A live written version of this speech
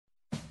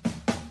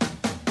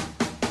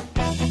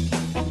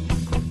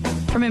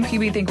From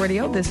MPB Think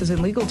Radio, this is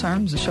In Legal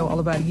Terms, a show all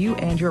about you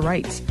and your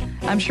rights.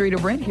 I'm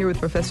Sharita Brent here with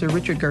Professor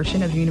Richard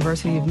Gershon of the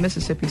University of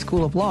Mississippi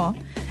School of Law.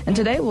 And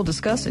today we'll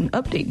discuss and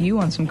update you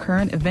on some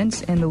current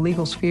events in the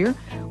legal sphere.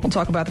 We'll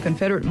talk about the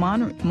Confederate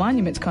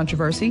monuments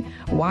controversy.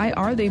 Why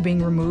are they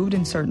being removed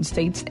in certain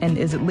states, and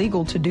is it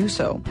legal to do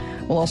so?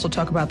 We'll also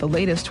talk about the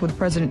latest with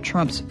President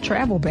Trump's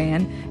travel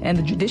ban and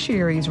the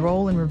judiciary's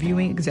role in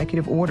reviewing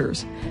executive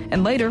orders.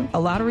 And later,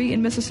 a lottery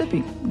in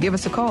Mississippi. Give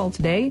us a call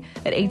today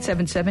at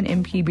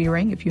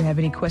 877-MPB-RING if you have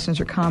any questions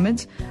or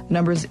comments. The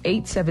number is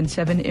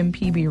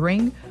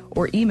 877-MPB-RING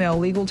or email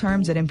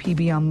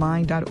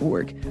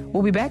legalterms@mpbonline.org.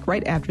 We'll be back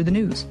right after the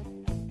news.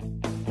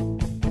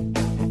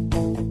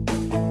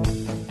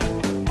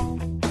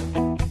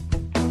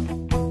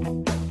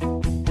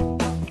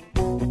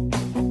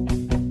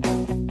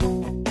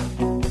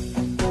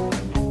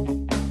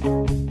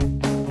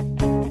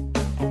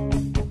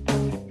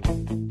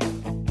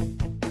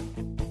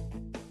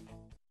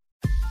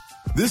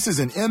 This is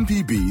an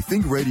MPB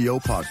Think Radio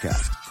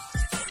podcast.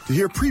 To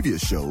hear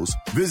previous shows,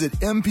 visit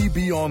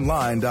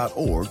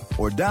mpbonline.org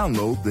or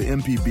download the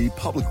MPB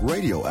Public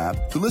Radio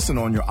app to listen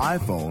on your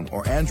iPhone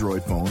or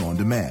Android phone on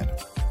demand.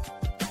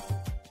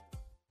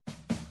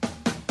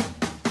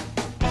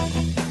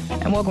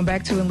 And welcome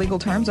back to In Legal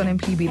Terms on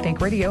MPB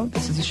Think Radio.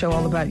 This is a show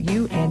all about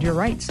you and your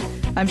rights.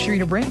 I'm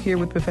Sharita Brent here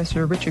with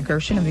Professor Richard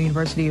Gershon of the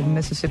University of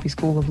Mississippi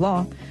School of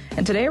Law.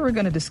 And today we're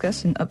going to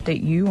discuss and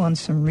update you on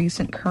some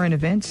recent current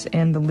events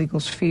in the legal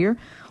sphere.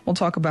 We'll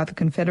talk about the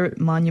Confederate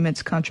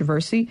monuments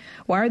controversy.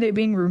 Why are they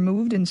being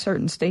removed in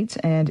certain states,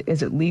 and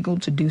is it legal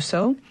to do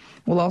so?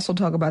 We'll also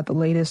talk about the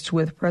latest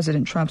with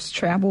President Trump's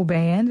travel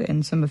ban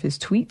and some of his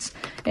tweets,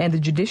 and the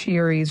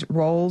judiciary's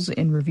roles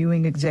in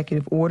reviewing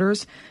executive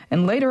orders,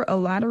 and later a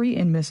lottery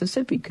in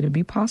Mississippi. Could it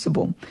be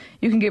possible?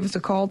 You can give us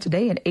a call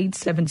today at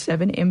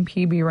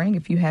 877-MPB-RING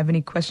if you have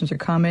any questions or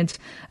comments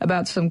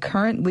about some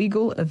current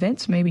legal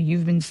events maybe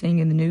you've been seeing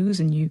in the news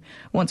and you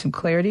want some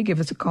clarity. Give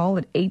us a call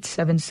at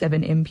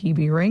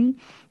 877-MPB-RING.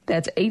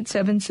 That's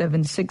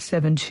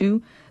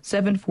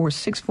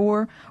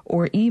 877-672-7464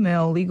 or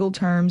email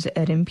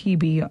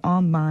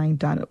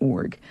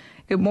legalterms@mpbonline.org.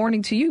 Good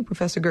morning to you,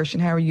 Professor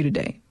Gershon. How are you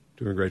today?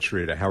 Doing great,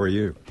 Sharita. How are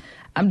you?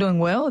 I'm doing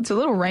well. It's a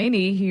little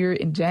rainy here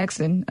in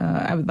Jackson.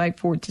 I would like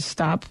for it to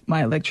stop.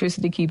 My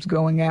electricity keeps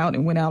going out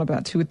and went out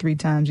about 2 or 3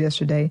 times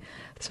yesterday.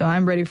 So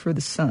I'm ready for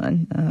the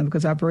sun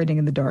because operating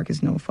in the dark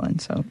is no fun.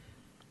 So.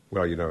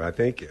 Well, I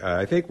think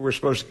we're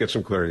supposed to get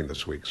some clarity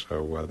this week.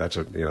 So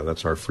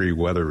that's our free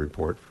weather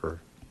report for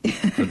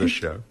this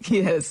show.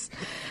 Yes.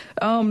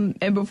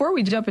 And before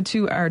we jump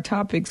into our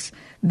topics,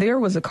 there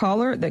was a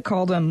caller that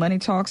called on Money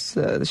Talks,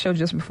 the show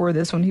just before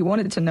this one. He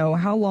wanted to know,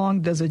 how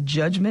long does a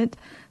judgment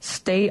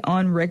stay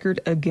on record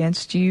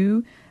against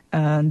you?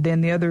 Then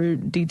the other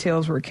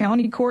details were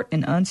county court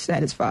and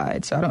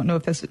unsatisfied. So I don't know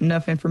if that's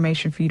enough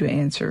information for you to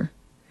answer.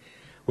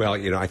 Well,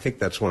 I think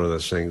that's one of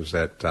those things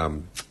that,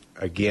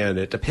 again,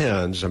 it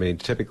depends. I mean,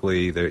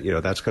 typically,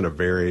 that's going to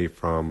vary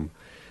from,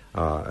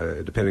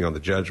 depending on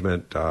the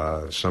judgment.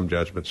 Some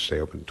judgments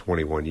stay open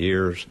 21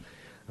 years.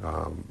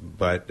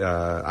 But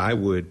I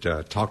would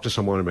talk to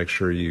someone and make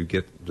sure you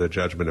get the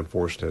judgment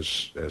enforced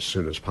as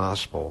soon as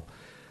possible,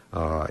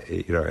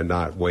 and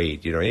not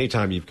wait.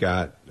 Anytime you've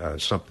got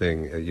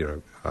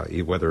something,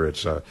 whether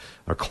it's a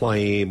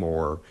claim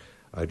or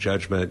a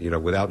judgment,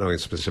 without knowing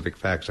specific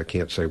facts, I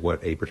can't say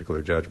what a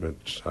particular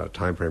judgment's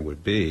time frame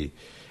would be.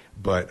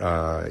 But,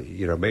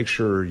 make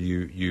sure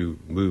you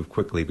move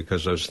quickly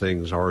because those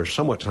things are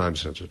somewhat time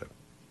sensitive.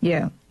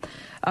 Yeah.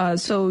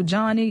 So,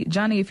 Johnny,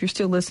 if you're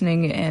still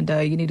listening and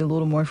you need a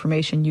little more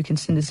information, you can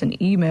send us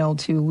an email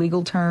to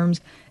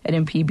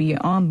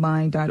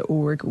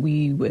legalterms@mpbonline.org.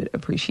 We would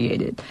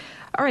appreciate it.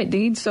 All right,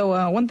 Dean.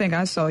 So one thing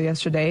I saw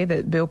yesterday,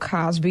 that Bill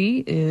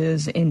Cosby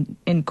is in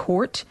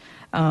court.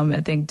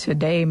 I think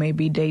today may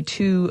be day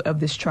 2 of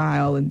this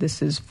trial, and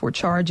this is for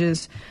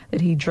charges that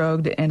he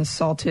drugged and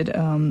assaulted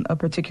a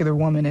particular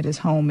woman at his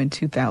home in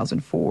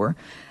 2004.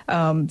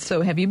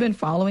 So have you been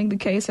following the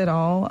case at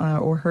all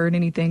or heard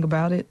anything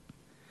about it?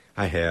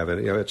 I have, and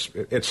it's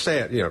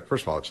sad.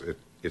 First of all,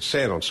 it's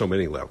sad on so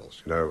many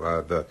levels.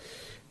 The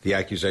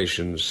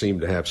accusations seem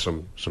to have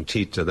some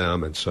teeth to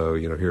them, and so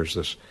here's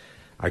this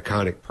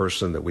iconic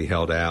person that we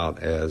held out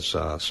as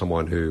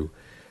someone who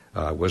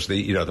was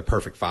the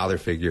perfect father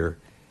figure,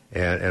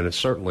 and it's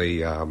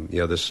certainly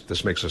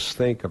this makes us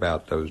think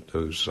about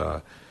those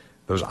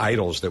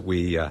idols that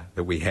we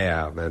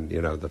have, and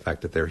the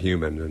fact that they're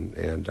human,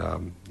 and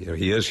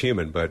he is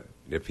human, but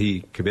if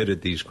he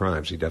committed these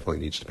crimes, he definitely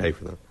needs to pay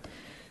for them.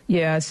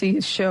 Yeah, I see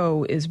his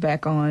show is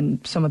back on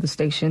some of the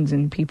stations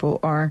and people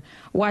are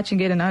watching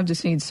it. And I've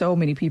just seen so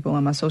many people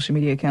on my social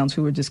media accounts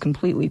who are just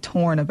completely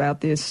torn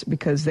about this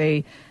because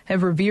they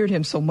have revered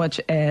him so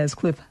much as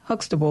Cliff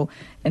Huxtable.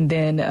 And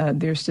then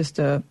there's just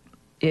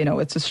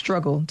it's a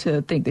struggle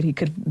to think that he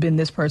could have been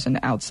this person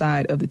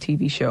outside of the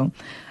TV show.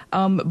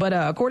 But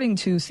according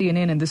to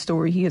CNN in this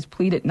story, he has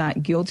pleaded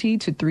not guilty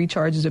to 3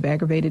 charges of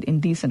aggravated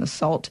indecent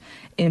assault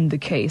in the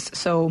case.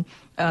 So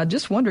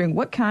just wondering,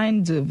 what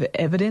kinds of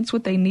evidence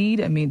would they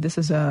need? I mean, this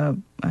is a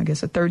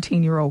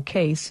 13-year-old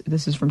case.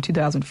 This is from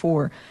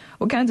 2004.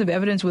 What kinds of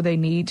evidence would they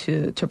need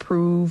to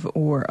prove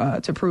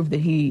that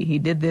he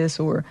did this,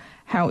 or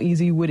how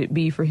easy would it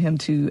be for him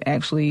to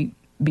actually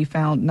be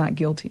found not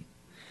guilty?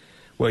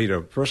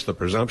 Well, first the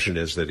presumption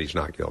is that he's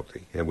not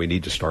guilty, and we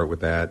need to start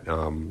with that.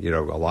 A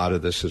lot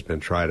of this has been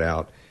tried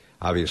out,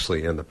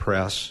 obviously, in the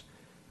press.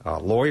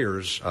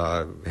 Lawyers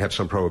have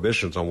some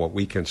prohibitions on what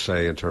we can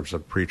say in terms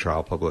of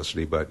pretrial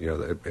publicity, but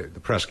the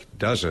press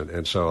doesn't,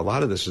 and so a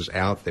lot of this is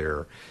out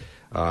there,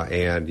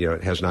 and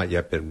it has not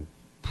yet been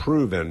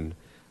proven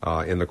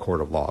in the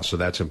court of law. So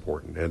that's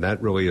important, and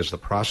that really is the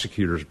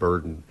prosecutor's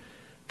burden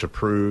to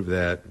prove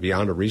that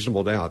beyond a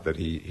reasonable doubt that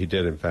he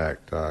did in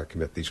fact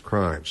commit these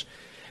crimes.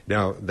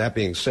 Now, that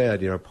being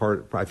said,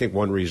 I think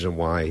one reason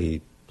why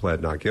he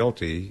pled not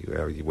guilty,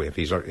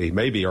 he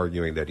may be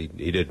arguing that he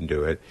didn't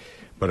do it.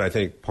 But I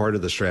think part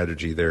of the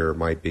strategy there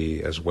might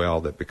be as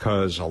well that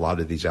because a lot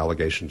of these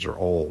allegations are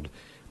old,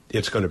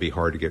 it's going to be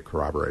hard to get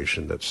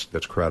corroboration that's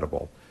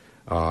credible.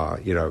 For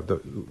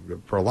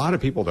a lot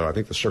of people, though, I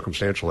think the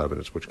circumstantial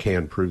evidence, which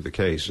can prove the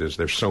case, is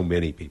there's so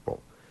many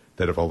people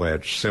that have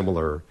alleged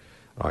similar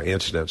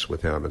incidents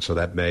with him, and so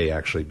that may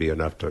actually be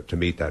enough to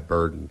meet that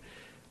burden.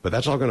 But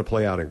that's all going to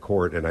play out in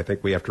court, and I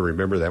think we have to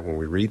remember that when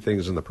we read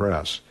things in the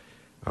press,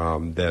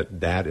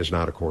 that is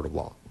not a court of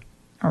law.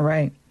 All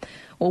right.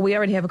 Well, we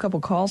already have a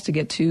couple calls to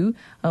get to.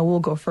 We'll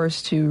go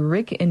first to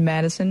Rick in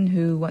Madison,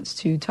 who wants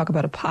to talk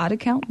about a pod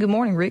account. Good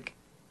morning, Rick.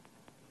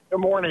 Good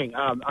morning.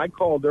 I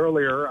called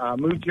earlier,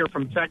 moved here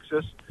from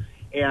Texas,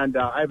 and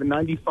I have a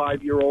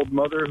 95-year-old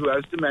mother who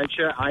has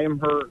dementia. I am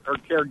her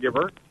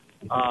caregiver,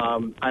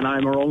 and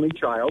I'm her only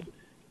child.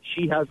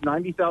 She has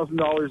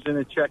 $90,000 in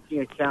a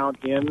checking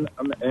account in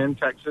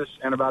Texas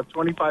and about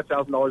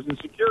 $25,000 in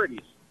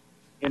securities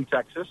in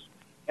Texas.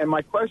 And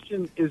my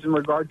question is in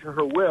regard to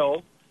her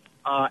will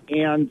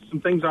and some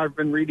things I've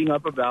been reading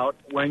up about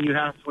when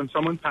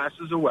someone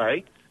passes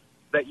away,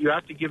 that you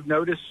have to give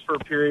notice for a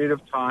period of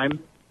time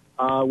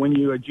when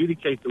you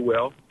adjudicate the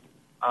will.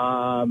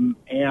 And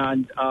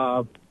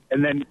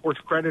then, of course,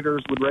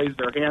 creditors would raise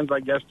their hands, I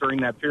guess,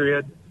 during that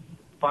period,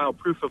 file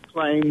proof of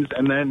claims,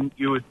 and then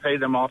you would pay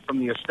them off from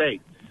the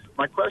estate.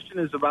 My question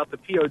is about the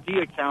POD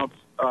accounts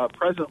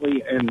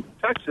presently in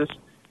Texas.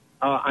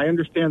 I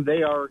understand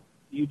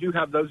you do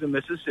have those in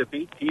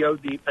Mississippi,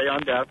 POD, pay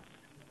on death,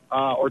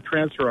 or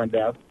transfer on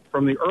death,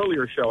 from the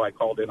earlier show I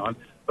called in on.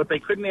 But they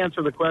couldn't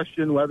answer the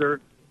question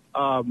whether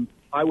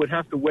I would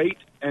have to wait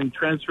and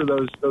transfer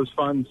those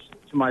funds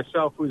to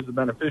myself, who is the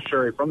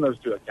beneficiary from those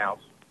 2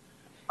 accounts,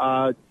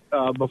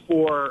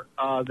 before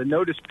the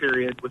notice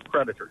period with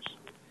creditors.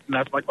 And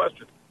that's my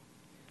question.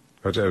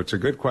 It's a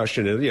good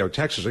question. And,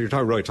 Texas, you're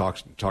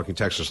talking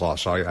Texas law.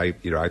 So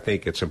I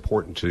think it's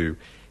important to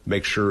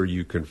make sure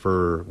you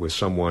confer with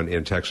someone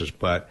in Texas.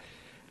 But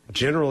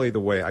generally,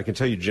 I can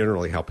tell you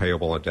generally how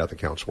payable and death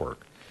accounts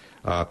work.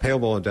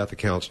 Payable and death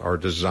accounts are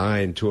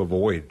designed to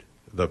avoid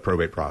the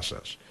probate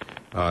process,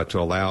 to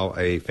allow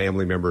a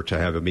family member to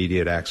have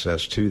immediate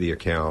access to the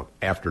account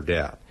after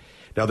death.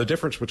 Now, the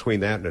difference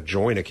between that and a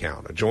joint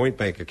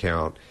bank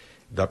account,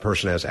 the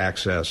person has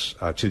access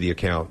to the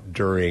account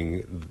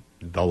during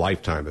the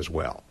lifetime as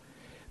well.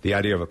 The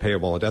idea of a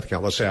payable and death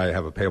account, let's say I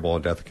have a payable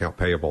and death account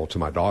payable to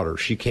my daughter.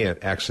 She can't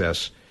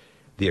access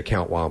the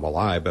account while I'm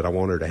alive, but I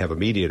want her to have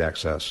immediate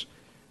access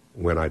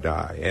when I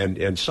die. And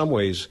in some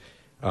ways,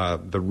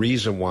 the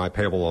reason why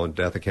payable and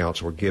death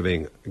accounts were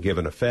given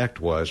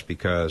effect was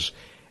because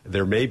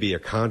there may be a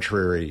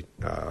contrary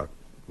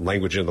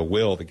language in the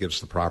will that gives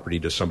the property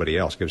to somebody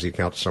else, gives the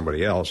account to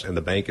somebody else, and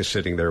the bank is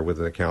sitting there with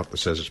an account that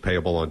says it's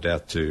payable on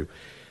death to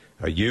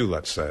you,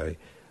 let's say.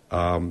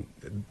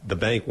 The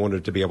bank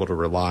wanted to be able to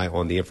rely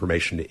on the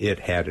information it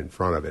had in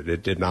front of it.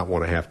 It did not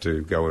want to have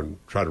to go and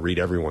try to read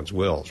everyone's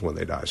wills when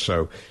they die.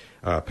 So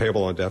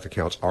payable on death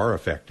accounts are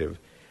effective.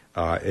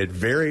 It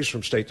varies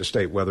from state to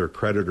state whether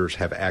creditors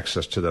have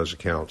access to those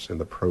accounts in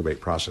the probate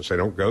process. They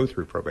don't go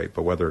through probate,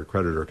 but whether a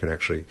creditor can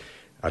actually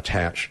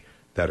attach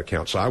that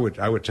account. So I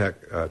would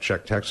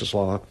check Texas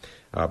law,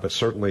 but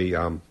certainly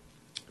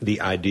the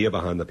idea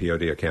behind the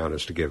POD account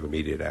is to give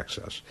immediate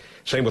access.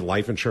 Same with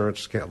life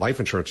insurance.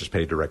 Life insurance is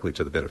paid directly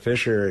to the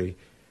beneficiary,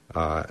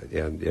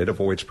 and it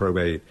avoids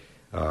probate.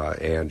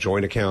 And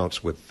joint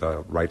accounts with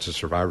rights of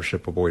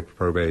survivorship avoid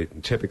probate.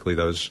 And typically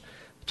those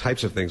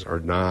types of things are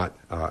not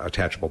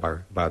attachable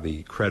by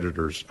the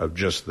creditors of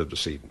just the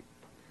decedent.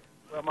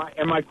 Well,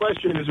 my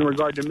question is in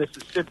regard to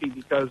Mississippi,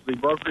 because the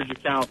brokerage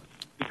account,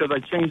 because I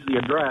changed the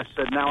address,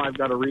 and now I've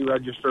got to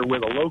re-register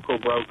with a local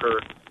broker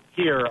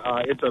here.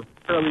 It's a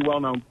fairly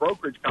well-known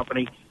brokerage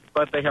company,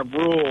 but they have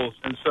rules,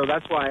 and so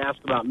that's why I asked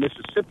about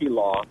Mississippi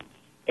law.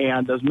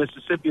 And does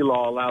Mississippi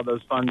law allow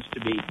those funds to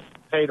be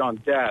paid on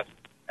death?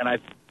 And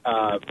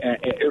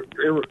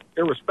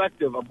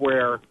irrespective of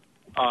where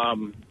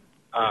the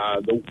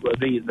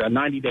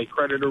 90-day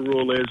creditor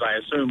rule is, I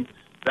assume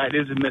that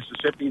is in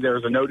Mississippi.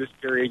 There's a notice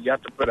period. You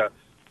have to put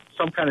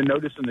some kind of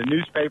notice in the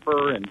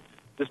newspaper, and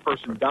this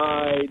person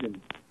died.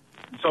 And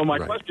so my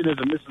question is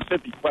a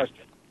Mississippi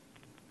question.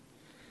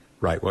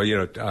 Right.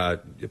 Well,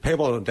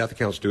 payable death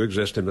accounts do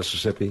exist in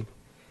Mississippi.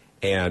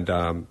 And,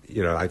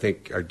 I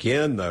think,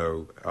 again,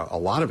 though, a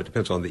lot of it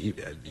depends on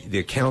the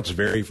accounts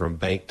vary from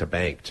bank to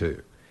bank,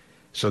 too.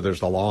 So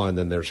there's the law, and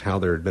then there's how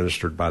they're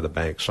administered by the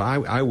bank. So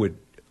I would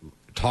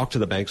talk to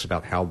the banks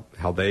about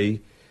how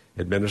they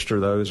administer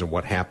those and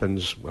what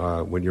happens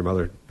when your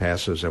mother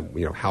passes,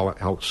 and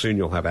how soon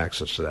you'll have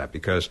access to that.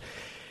 Because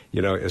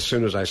as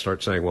soon as I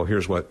start saying, well,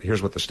 here's what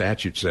the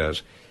statute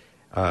says,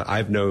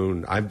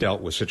 I've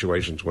dealt with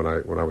situations when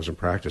I was in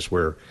practice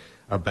where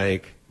a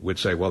bank would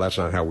say, well, that's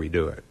not how we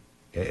do it.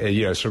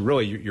 And, so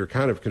really you're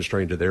kind of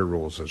constrained to their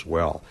rules as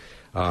well.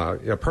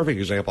 A perfect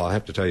example, I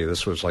have to tell you,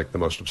 this was like the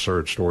most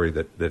absurd story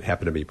that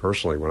happened to me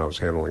personally when I was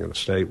handling an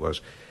estate.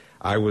 Was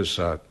I was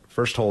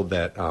first told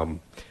that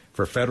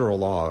for federal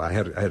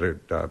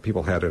law,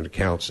 people had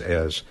accounts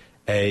as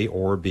A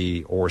or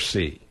B or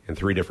C in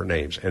 3 different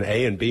names, and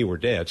A and B were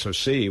dead. So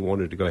C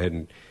wanted to go ahead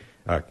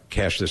and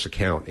cash this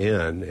account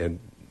in,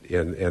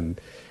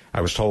 and I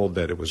was told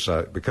that it was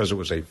because it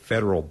was a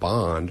federal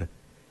bond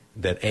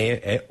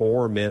that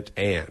or meant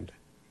and.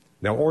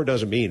 Now, or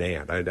doesn't mean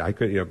and. I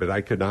could, but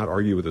I could not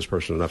argue with this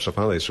person enough. So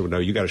finally, they said, "No,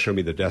 you got to show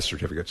me the death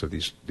certificates of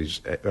these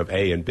of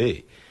A and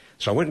B."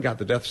 So I went and got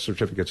the death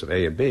certificates of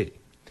A and B,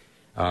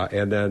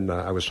 and then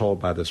I was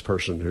told by this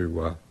person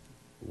who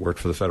worked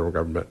for the federal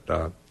government,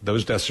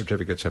 those death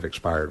certificates have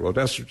expired. Well,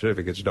 death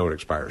certificates don't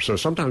expire. So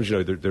sometimes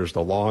there's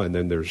the law, and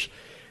then there's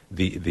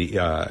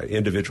the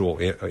individual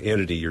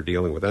entity you're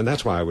dealing with, and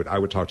that's why I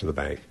would talk to the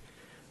bank.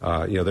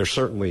 They're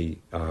certainly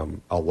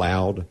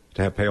allowed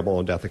to have payable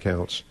and death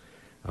accounts.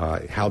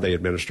 How they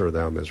administer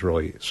them is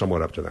really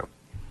somewhat up to them.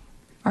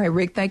 All right,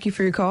 Rick, thank you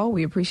for your call.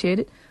 We appreciate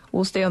it.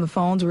 We'll stay on the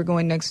phones. We're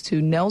going next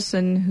to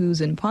Nelson,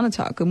 who's in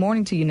Pontotoc. Good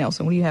morning to you,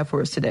 Nelson. What do you have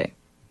for us today?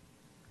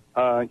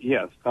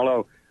 Yes,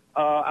 hello.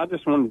 I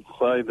just wanted to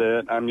say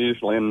that I'm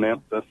usually in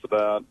Memphis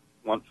about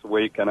once a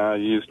week, and I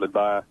usually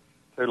buy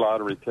 2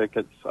 lottery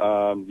tickets,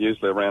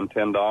 usually around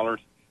 $10.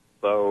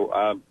 So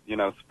I,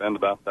 spend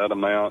about that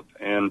amount,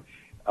 and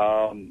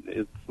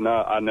it's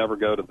not. I never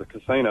go to the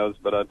casinos,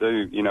 but I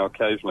do,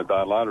 occasionally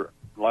buy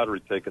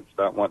lottery tickets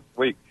about once a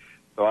week.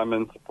 So I'm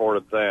in support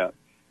of that.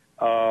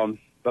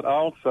 But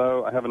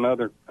also, I have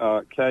another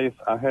case.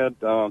 I had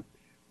 2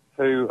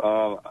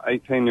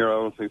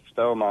 18-year-olds who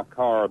stole my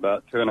car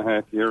about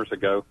 2.5 years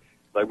ago.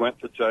 They went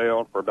to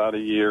jail for about a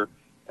year,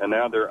 and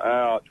now they're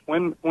out.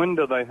 When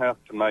do they have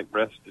to make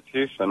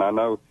restitution? I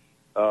know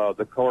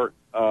the court,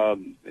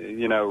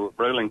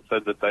 ruling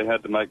said that they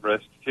had to make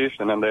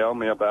restitution, and they owe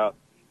me about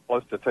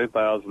close to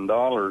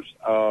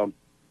 $2,000.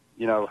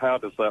 How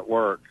does that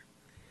work?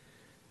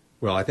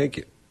 Well, I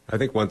think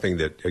one thing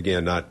that,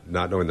 again, not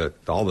knowing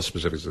all the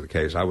specifics of the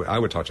case, I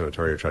would talk to an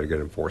attorney to try to get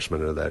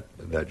enforcement of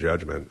that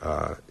judgment.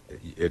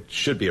 It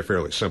should be a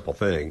fairly simple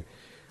thing,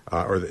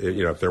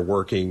 if they're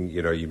working,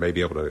 you may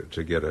be able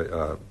to get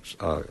a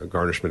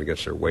garnishment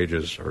against their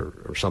wages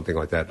or something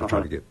like that to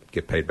try to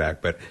get paid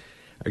back. But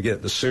again,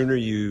 the sooner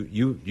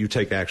you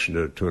take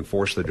action to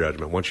enforce the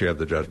judgment, once you have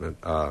the judgment,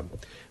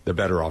 the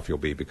better off you'll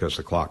be, because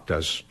the clock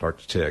does start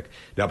to tick.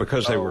 Now,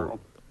 because they were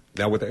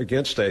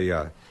against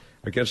a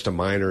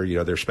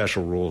minor, there's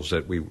special rules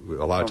that we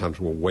a lot of times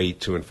will wait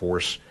to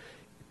enforce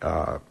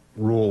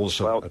rules.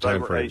 Well, they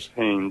were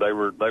 18. They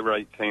were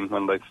 18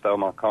 when they stole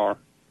my car.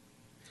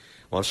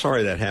 Well, I'm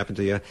sorry that happened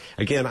to you.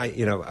 Again,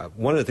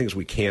 one of the things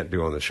we can't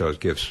do on the show is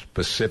give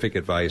specific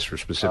advice for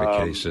specific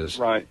cases.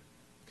 Right.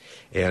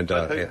 And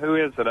who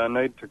is it I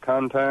need to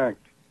contact?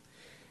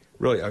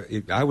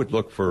 Really, I would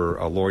look for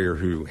a lawyer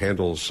who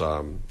handles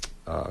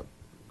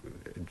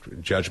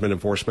judgment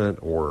enforcement,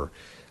 or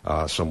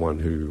someone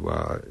who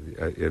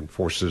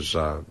enforces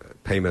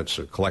payments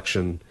or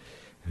collection,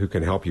 who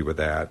can help you with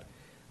that.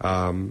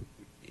 I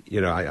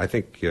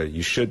think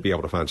you should be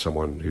able to find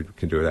someone who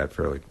can do that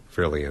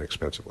fairly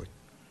inexpensively.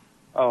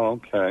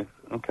 Oh, okay.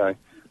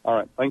 All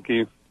right, thank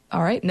you.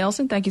 All right,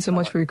 Nelson, thank you so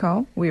much for your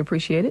call. We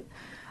appreciate it.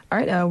 All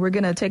right, we're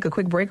going to take a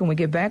quick break. When we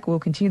get back, we'll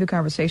continue the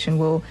conversation.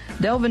 We'll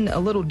delve in a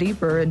little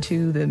deeper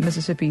into the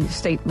Mississippi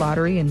State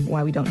Lottery and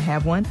why we don't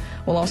have one.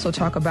 We'll also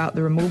talk about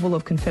the removal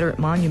of Confederate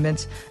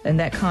monuments and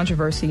that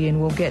controversy, and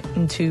we'll get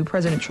into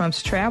President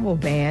Trump's travel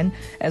ban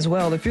as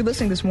well. If you're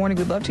listening this morning,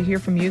 we'd love to hear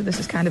from you. This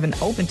is kind of an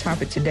open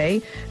topic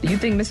today. Do you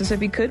think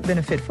Mississippi could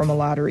benefit from a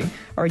lottery?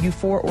 Are you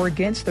for or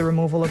against the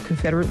removal of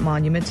Confederate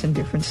monuments in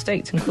different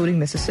states, including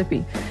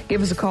Mississippi?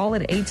 Give us a call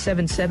at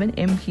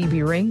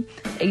 877-MPB-RING,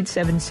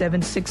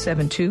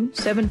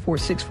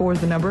 877-672-7464 is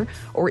the number,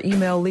 or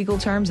email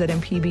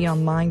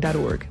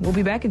legalterms@mpbonline.org. We'll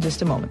be back in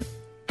just a moment.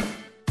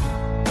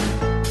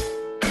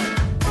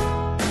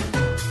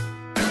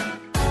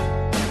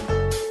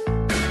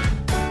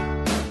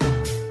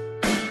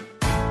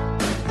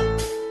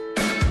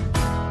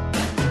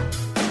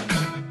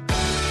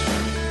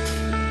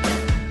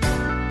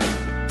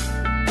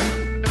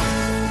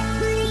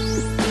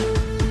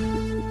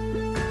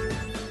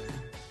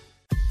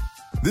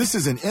 This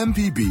is an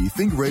MPB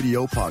Think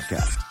Radio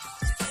podcast.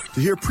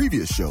 To hear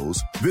previous shows,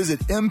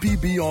 visit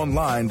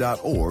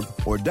mpbonline.org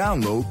or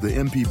download the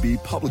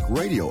MPB Public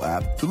Radio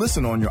app to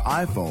listen on your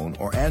iPhone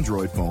or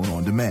Android phone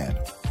on demand.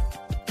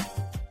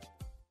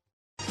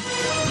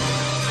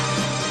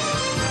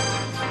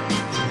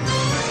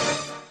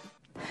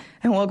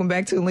 And welcome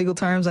back to Legal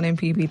Terms on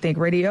MPB Think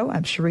Radio.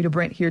 I'm Sharita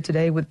Brent here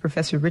today with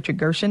Professor Richard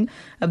Gershon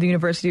of the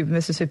University of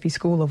Mississippi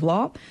School of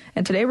Law.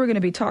 And today we're going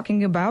to be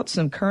talking about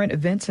some current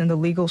events in the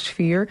legal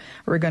sphere.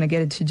 We're going to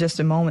get into just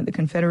a moment the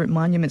Confederate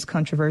monuments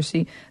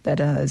controversy that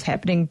is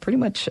happening pretty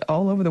much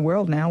all over the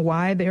world now,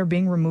 why they're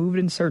being removed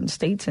in certain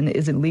states and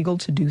is it legal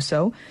to do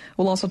so.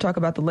 We'll also talk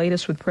about the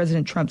latest with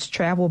President Trump's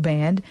travel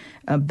ban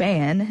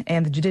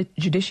and the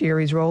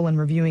judiciary's role in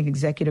reviewing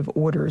executive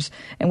orders.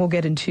 And we'll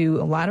get into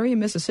a lottery in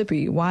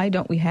Mississippi. Why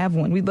don't we have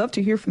one? We'd love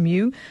to hear from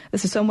you.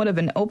 This is somewhat of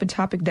an open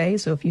topic day,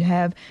 so if you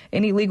have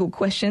any legal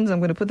questions, I'm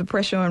going to put the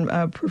pressure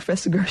on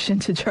Professor Gershon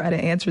to try to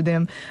answer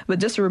them. But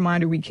just a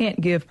reminder, we can't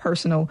give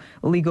personal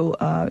legal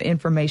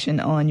information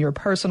on your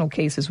personal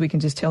cases. We can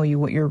just tell you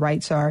what your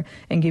rights are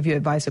and give you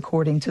advice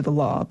according to the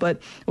law.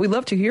 But we'd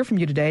love to hear from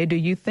you today. Do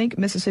you think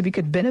Mississippi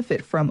could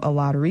benefit from a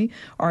lottery?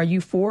 Are you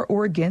for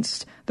or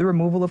against the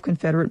removal of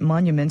Confederate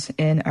monuments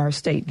in our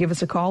state? Give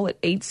us a call at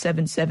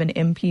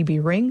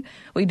 877-MPB-RING.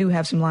 We do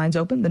have some lines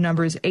open. The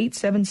number is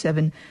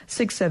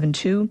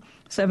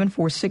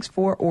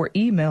 877-672-7464 or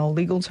email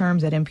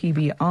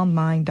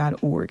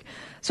legalterms@mpbonline.org.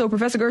 So,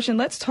 Professor Gershon,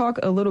 let's talk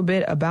a little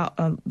bit about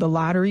the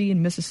lottery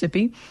in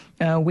Mississippi.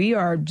 We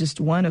are just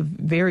one of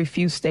very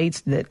few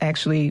states that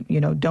actually,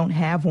 don't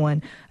have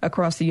one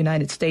across the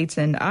United States.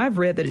 And I've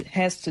read that it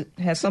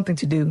has something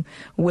to do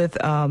with,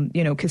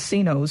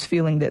 casinos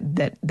feeling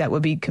that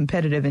would be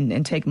competitive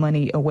and take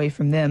money away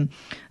from them.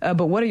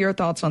 But what are your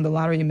thoughts on the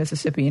lottery in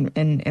Mississippi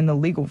and the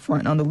legal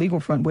front? On the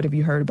legal front, what have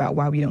you heard about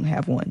why we don't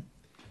have one?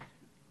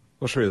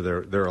 Well, sure,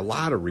 there are a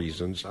lot of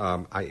reasons.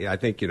 I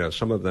think,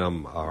 some of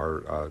them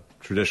are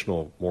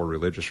traditional, more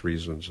religious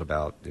reasons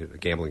about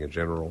gambling in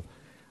general.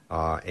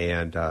 But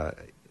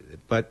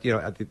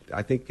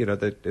I think,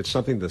 that it's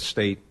something the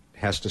state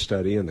has to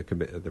study. And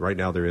right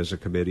now there is a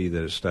committee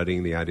that is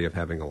studying the idea of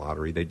having a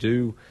lottery. They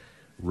do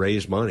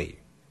raise money.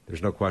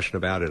 There's no question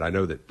about it. I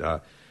know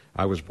that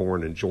I was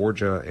born in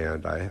Georgia,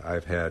 and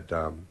I've had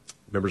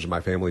members of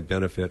my family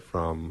benefit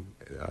from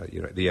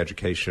the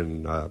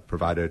education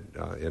provided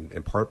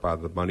in part by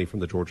the money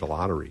from the Georgia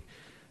lottery.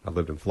 I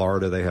lived in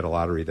Florida. They had a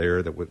lottery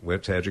there that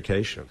went to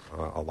education,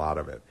 a lot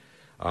of it.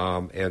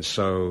 And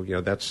so,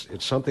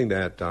 it's something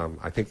that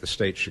I think the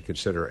state should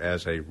consider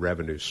as a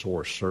revenue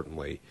source,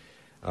 certainly.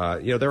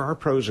 There are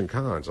pros and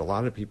cons. A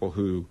lot of people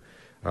who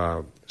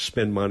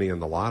spend money in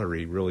the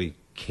lottery really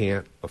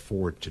can't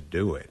afford to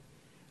do it.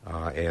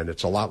 And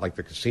it's a lot like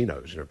the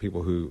casinos.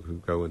 People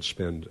who go and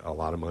spend a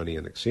lot of money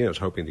in the casinos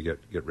hoping to get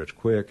rich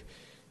quick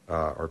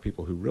are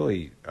people who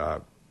really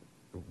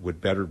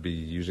would better be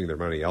using their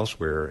money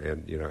elsewhere.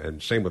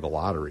 And same with the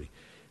lottery.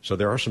 So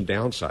there are some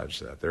downsides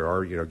to that. There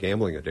are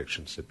gambling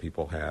addictions that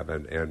people have,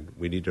 and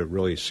we need to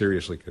really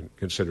seriously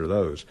consider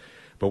those.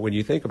 But when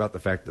you think about the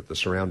fact that the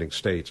surrounding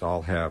states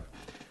all have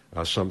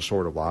some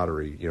sort of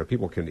lottery,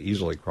 people can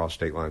easily cross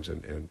state lines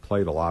and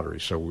play the lottery.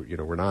 So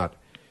we're not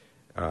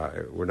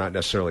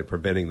necessarily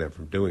preventing them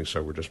from doing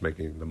so. We're just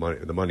making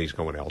the money's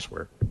going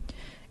elsewhere.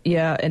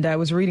 Yeah, and I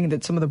was reading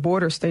that some of the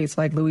border states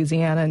like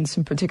Louisiana and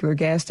some particular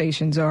gas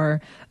stations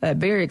are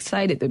very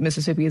excited that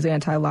Mississippi is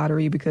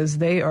anti-lottery because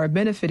they are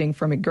benefiting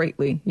from it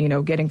greatly,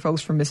 getting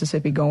folks from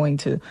Mississippi going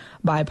to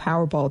buy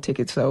Powerball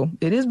tickets. So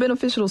it is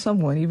beneficial to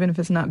someone, even if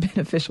it's not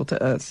beneficial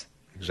to us.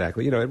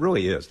 Exactly. It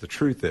really is. The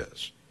truth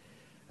is,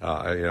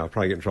 I'll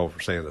probably get in trouble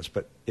for saying this,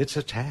 but it's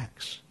a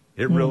tax.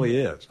 It really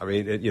is. I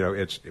mean,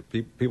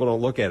 people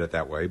don't look at it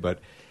that way, but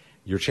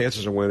your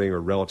chances of winning are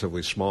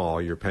relatively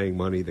small. You're paying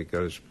money that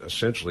goes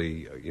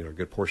essentially, a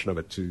good portion of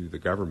it to the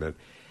government.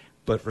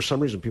 But for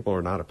some reason, people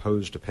are not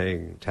opposed to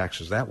paying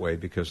taxes that way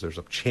because there's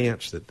a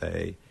chance that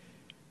they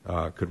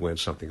could win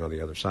something on the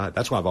other side.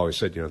 That's why I've always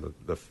said,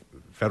 the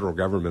federal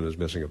government is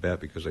missing a bet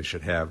because they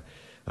should have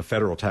a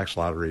federal tax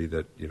lottery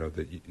that,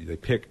 that they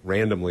pick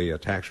randomly a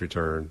tax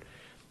return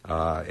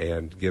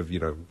and give,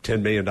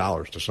 $10 million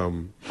to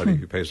somebody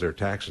who pays their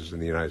taxes in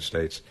the United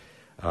States.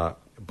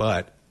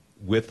 But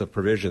with the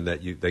provision that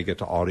they get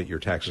to audit your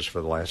taxes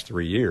for the last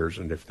 3 years,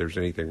 and if there's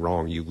anything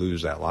wrong, you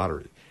lose that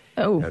lottery.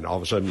 Oh. And all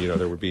of a sudden,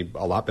 there would be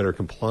a lot better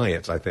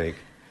compliance, I think,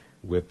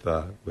 with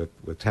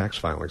tax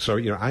filing. So,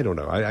 I don't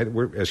know.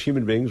 We're, as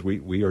human beings,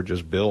 we are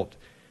just built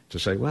to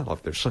say, well,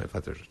 if there's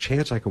a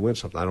chance I can win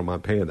something, I don't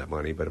mind paying that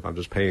money. But if I'm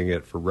just paying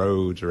it for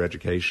roads or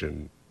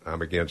education,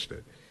 I'm against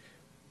it.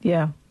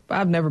 Yeah.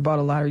 I've never bought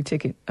a lottery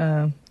ticket.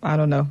 I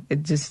don't know.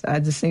 It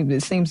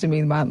seems to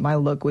me my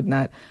luck would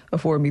not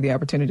afford me the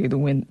opportunity to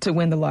win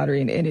the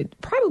lottery, and it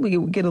probably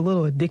would get a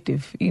little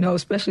addictive,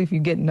 especially if you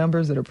get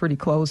numbers that are pretty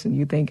close and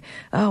you think,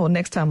 oh, well,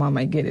 next time I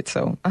might get it.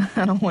 So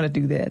I don't want to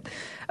do that.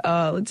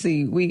 Let's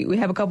see. We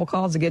have a couple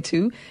calls to get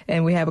to,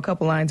 and we have a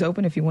couple lines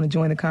open if you want to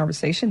join the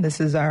conversation.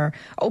 This is our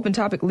Open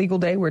Topic Legal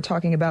Day. We're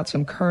talking about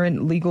some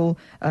current legal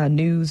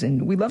news,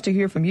 and we'd love to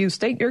hear from you.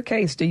 State your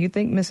case. Do you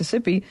think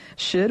Mississippi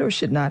should or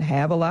should not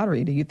have a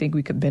lottery? Do you think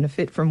we could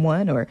benefit from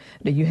one, or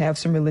do you have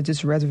some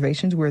religious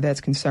reservations where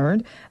that's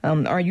concerned?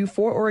 Are you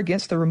for or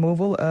against the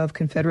removal of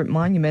Confederate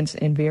monuments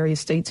in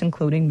various states,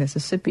 including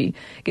Mississippi?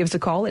 Give us a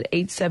call at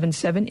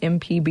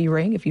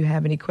 877-MPB-RING if you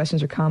have any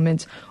questions or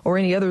comments or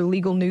any other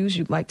legal news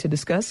you'd like to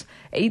discuss.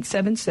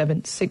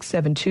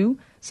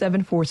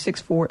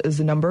 877-672-7464 is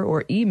the number,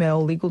 or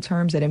email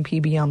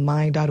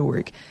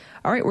legalterms@mpbonline.org.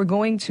 All right, we're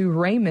going to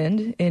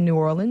Raymond in New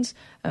Orleans.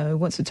 Who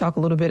wants to talk a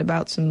little bit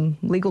about some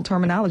legal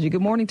terminology.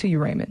 Good morning to you,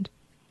 Raymond.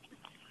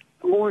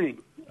 Good morning.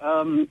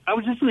 I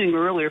was listening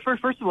earlier.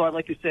 First of all, I'd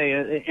like to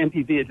say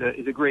MPB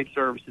is a great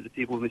service to the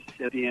people of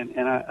Mississippi, and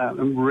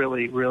I'm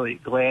really, really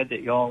glad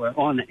that y'all are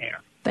on the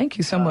air. Thank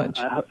you so much.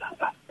 I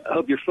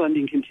hope your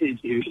funding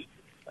continues.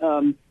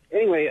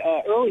 Anyway,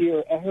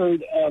 earlier I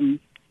heard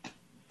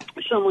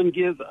someone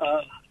give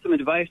some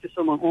advice to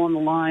someone on the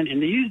line,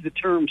 and they used the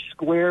term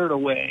squared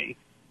away.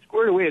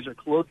 Squared away is a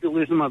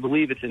colloquialism. I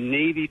believe it's a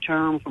Navy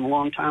term from a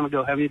long time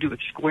ago having to do with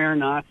square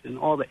knots and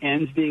all the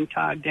ends being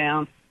tied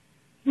down.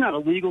 It's not a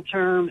legal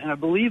term, and I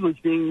believe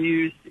it's being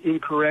used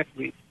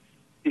incorrectly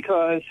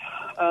because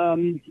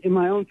in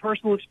my own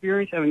personal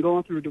experience, having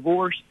gone through a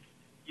divorce,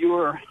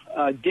 your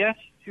debt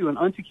to an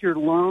unsecured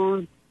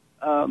loan,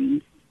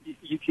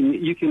 you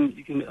can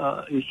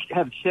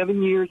have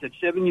 7 years, that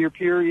 7-year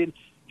period.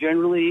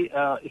 Generally,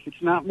 if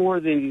it's not more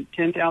than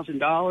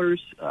 $10,000,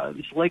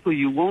 it's likely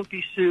you won't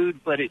be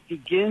sued, but it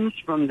begins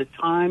from the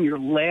time your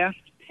last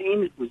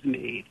payment was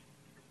made,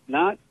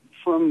 not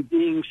from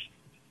being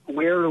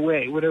squared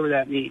away, whatever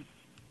that means.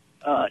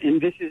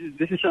 And this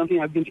is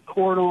something I've been to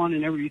court on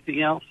and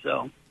everything else.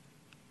 So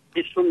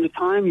it's from the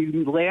time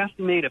you last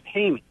made a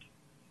payment,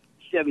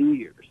 7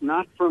 years,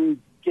 not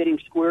from getting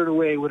squared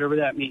away, whatever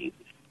that means.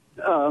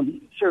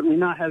 Certainly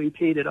not having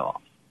paid it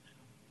off.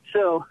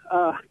 So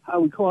I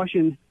would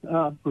caution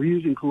for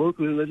using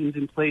colloquialisms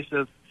in place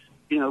of,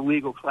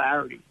 legal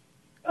clarity.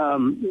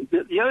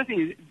 The other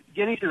thing is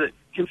getting to the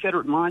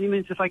Confederate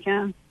monuments, if I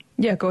can.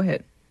 Yeah, go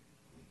ahead.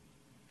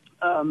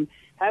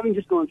 Having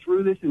just gone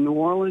through this in New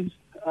Orleans,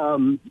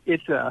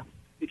 it's a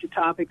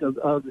topic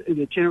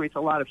that generates a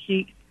lot of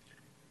heat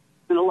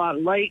and a lot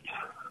of light.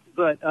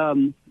 But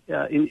in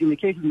the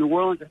case of New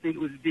Orleans, I think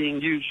it was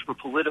being used for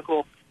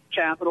political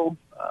capital.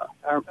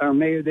 Our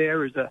mayor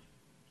there is a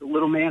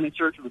little man in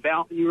search of a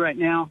balcony right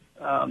now,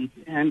 and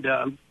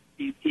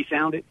he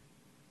found it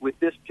with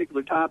this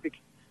particular topic.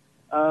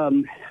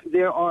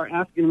 There are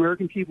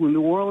African-American people in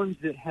New Orleans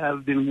that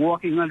have been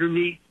walking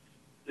underneath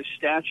the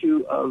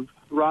statue of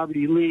Robert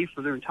E. Lee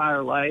for their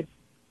entire life.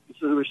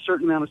 So there was a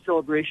certain amount of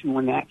celebration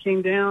when that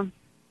came down.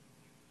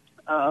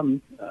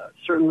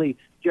 Certainly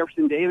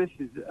Jefferson Davis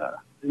is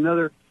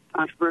another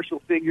controversial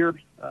figure.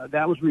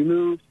 That was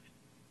removed.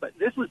 But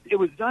it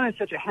was done in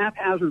such a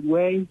haphazard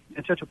way,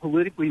 in such a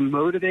politically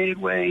motivated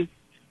way,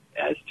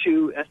 as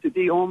to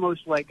be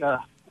almost like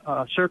a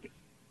circus,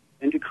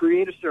 and to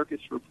create a circus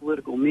for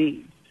political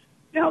means.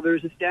 Now,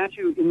 there's a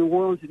statue in New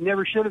Orleans that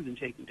never should have been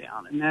taken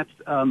down, and that's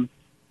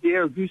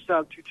Pierre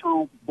Gustave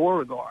Toutant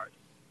Beauregard,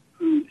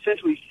 who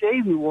essentially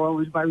saved New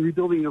Orleans by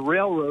rebuilding the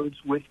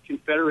railroads with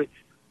Confederate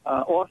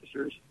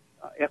officers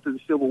after the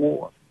Civil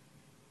War.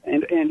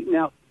 And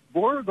now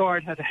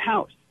Beauregard has a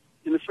house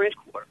in the French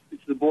Quarter.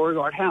 It's the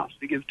Beauregard House.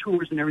 They give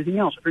tours and everything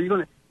else. Are you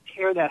going to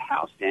tear that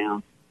house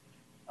down?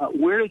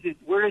 Where does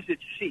it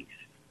cease?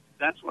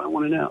 That's what I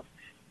want to know.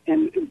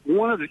 And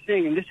one other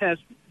thing, and this has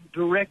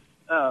direct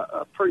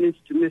pertinence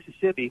to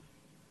Mississippi.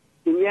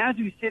 In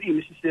Yazoo City,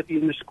 Mississippi,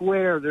 in the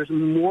square, there's a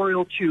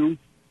memorial to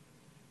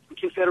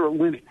Confederate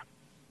women.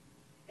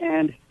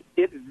 And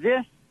if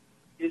this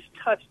is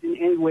touched in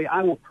any way,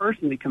 I will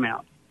personally come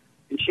out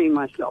and chain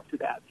myself to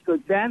that, because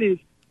that is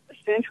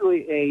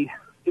essentially a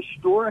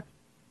historic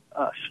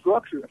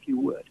structure, if you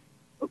would,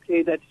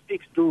 okay, that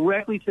speaks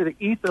directly to the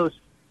ethos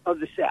of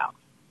the South.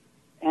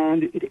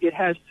 And it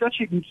has such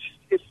a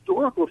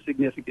historical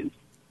significance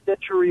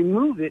that to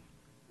remove it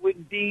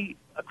would be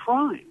a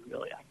crime,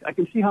 really. I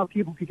can see how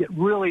people could get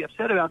really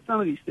upset about some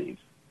of these things.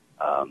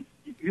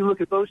 You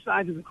look at both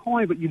sides of the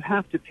coin, but you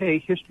have to pay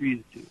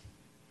history to.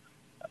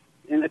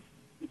 And that's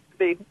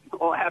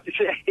all I have to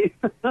say.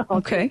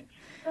 Okay.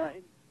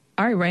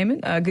 All right,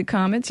 Raymond, good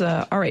comments.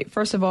 All right,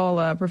 first of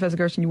all, Professor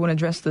Gershon, you want to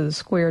address the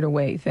squared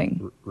away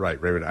thing? Right,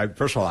 Raymond.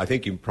 First of all, I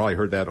think you probably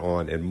heard that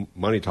in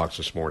Money Talks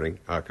this morning,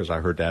 because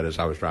I heard that as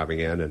I was driving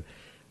in, and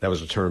that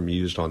was a term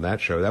used on that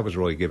show. That was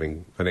really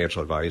giving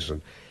financial advice,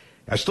 and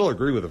I still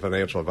agree with the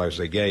financial advice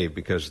they gave,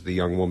 because the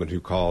young woman who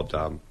called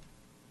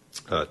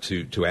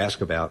to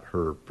ask about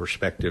her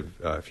prospective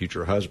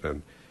future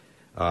husband,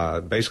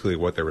 basically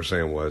what they were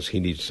saying was he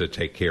needs to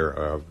take care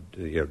of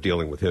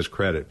dealing with his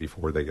credit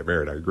before they get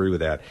married. I agree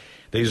with that.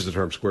 They use the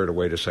term squared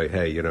away to say,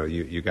 hey,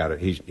 you got to.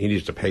 He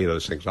needs to pay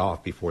those things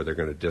off before they're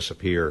going to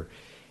disappear.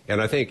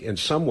 And I think in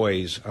some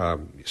ways,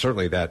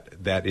 certainly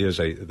that is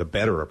the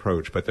better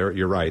approach. But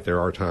you're right. There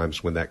are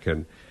times when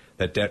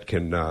that debt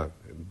can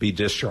be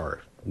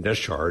discharged,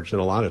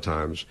 and a lot of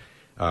times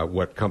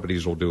what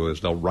companies will do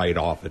is they'll write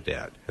off a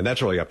debt, and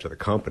that's really up to the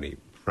company.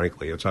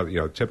 Frankly, it's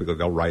typically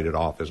they'll write it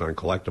off as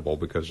uncollectible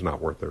because it's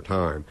not worth their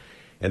time,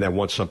 and then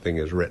once something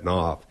is written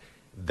off,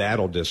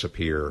 that'll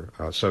disappear.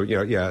 I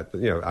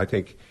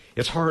think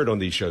it's hard on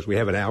these shows. We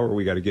have an hour.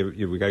 We got to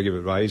give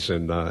advice,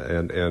 and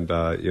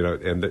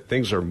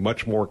things are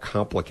much more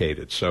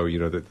complicated. So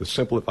the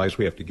simple advice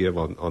we have to give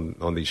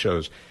on these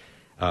shows,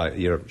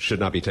 should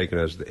not be taken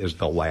as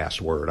the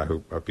last word. I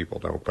hope people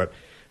don't. But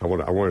I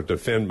want to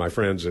defend my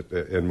friends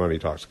in Money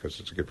Talks because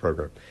it's a good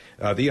program.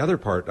 The other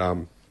part,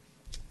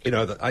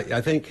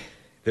 I think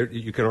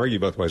you can argue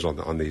both ways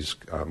on these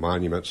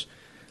monuments.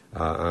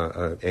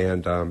 I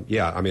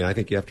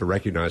think you have to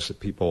recognize that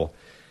people,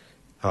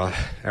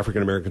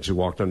 African Americans who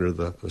walked under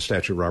the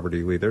statue of Robert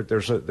E. Lee,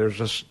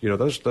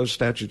 those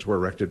statues were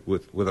erected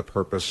with a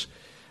purpose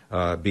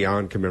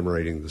beyond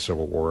commemorating the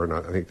Civil War, and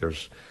I think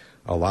there's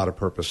a lot of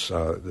purpose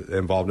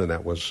involved in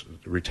that was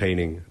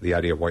retaining the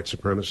idea of white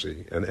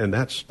supremacy, and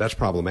that's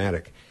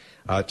problematic.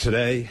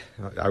 Today,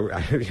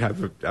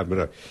 I'm going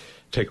to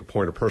take a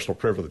point of personal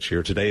privilege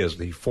here. Today is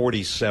the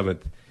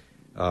 47th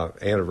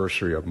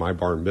anniversary of my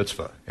bar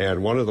mitzvah.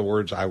 And one of the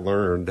words I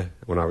learned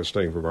when I was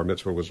studying for bar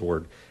mitzvah was the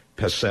word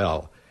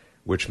pesel,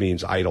 which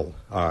means idol,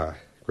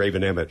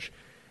 graven image.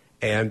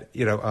 And,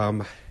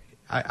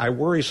 I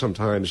worry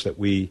sometimes that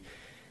we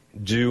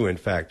do, in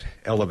fact,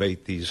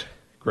 elevate these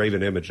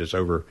graven images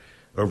over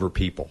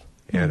people.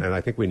 And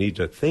I think we need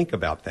to think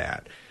about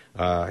that.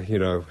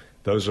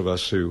 Those of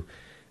us who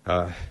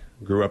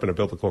grew up in a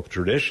biblical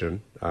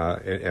tradition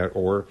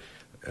or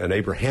an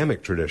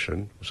Abrahamic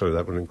tradition, so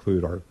that would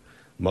include our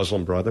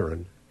Muslim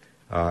brethren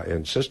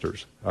and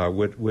sisters,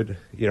 would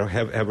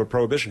have a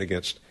prohibition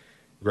against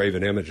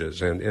graven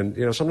images.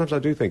 And sometimes I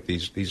do think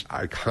these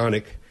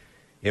iconic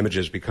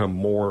images become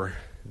more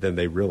than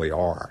they really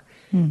are,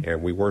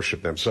 and we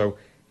worship them. So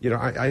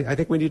I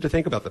think we need to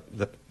think about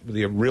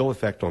the real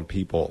effect on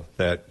people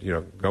that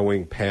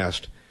going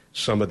past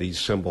some of these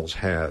symbols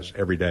has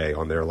every day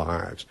on their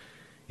lives.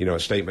 A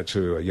statement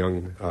to a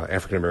young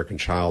African-American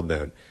child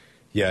then,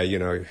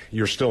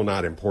 you're still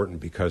not important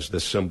because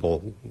this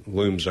symbol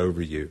looms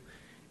over you.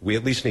 We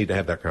at least need to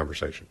have that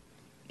conversation.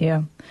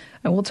 Yeah.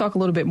 And we'll talk a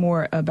little bit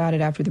more about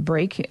it after the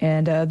break.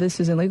 And this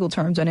is In Legal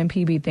Terms on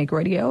MPB Think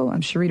Radio.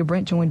 I'm Sharita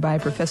Brent, joined by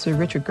Professor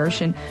Richard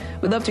Gershon.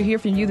 We'd love to hear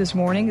from you this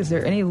morning. Is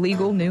there any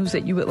legal news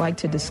that you would like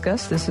to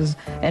discuss? This is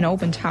an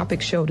open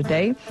topic show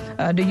today.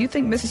 Do you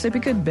think Mississippi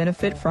could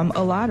benefit from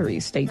a lottery?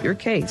 State your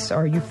case.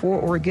 Are you for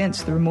or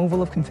against the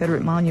removal of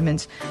Confederate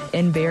monuments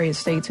in various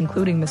states,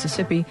 including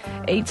Mississippi?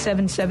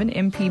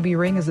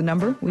 877-MPB-RING is the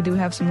number. We do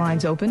have some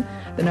lines open.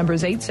 The number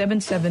is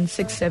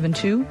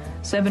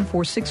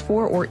 877-672-7464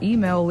 or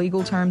email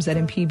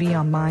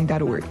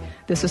legalterms@mpbonline.org.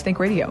 This is Think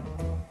Radio.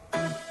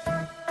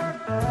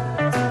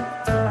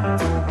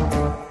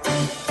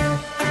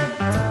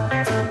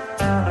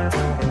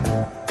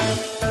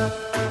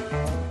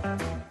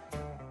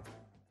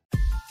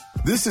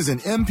 This is an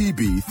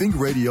MPB Think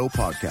Radio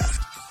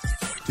podcast.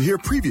 To hear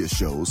previous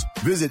shows,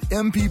 visit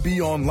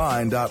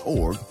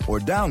mpbonline.org or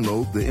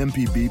download the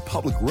MPB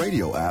Public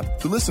Radio app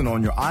to listen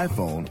on your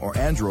iPhone or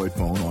Android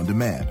phone on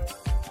demand.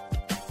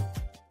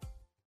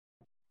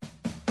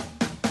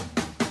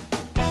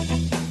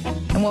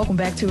 And welcome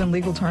back to In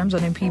Legal Terms on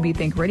MPB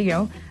Think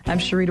Radio. I'm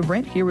Sharita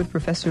Brent here with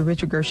Professor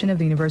Richard Gershon of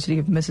the University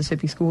of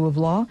Mississippi School of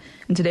Law.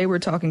 And today we're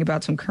talking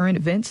about some current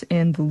events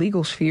in the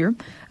legal sphere.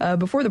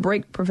 Before the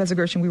break, Professor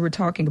Gershon, we were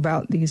talking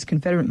about these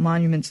Confederate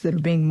monuments that are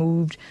being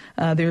moved.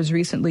 There's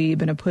recently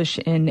been a push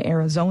in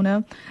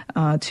Arizona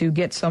to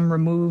get some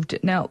removed.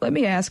 Now, let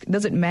me ask,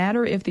 does it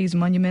matter if these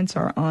monuments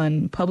are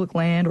on public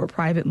land or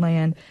private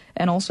land?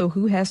 And also,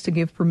 who has to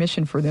give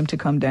permission for them to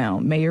come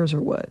down, mayors or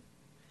what?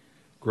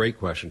 Great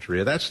question,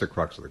 Taria. That's the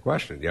crux of the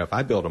question. If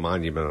I build a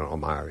monument on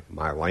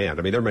my land,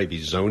 I mean, there may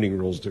be zoning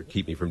rules to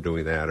keep me from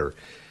doing that, or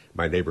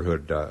my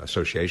neighborhood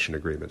association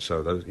agreement.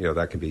 So those,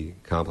 that can be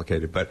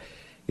complicated. But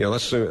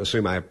let's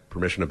assume I have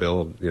permission to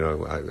build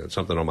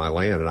something on my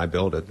land, and I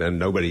build it. Then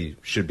nobody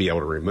should be able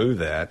to remove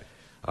that,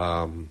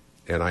 and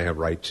I have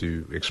right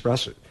to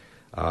express it.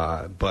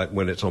 But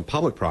when it's on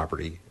public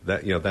property,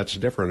 that's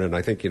different. And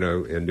I think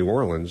in New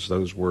Orleans,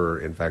 those were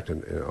in fact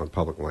on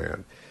public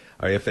land.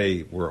 If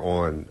they were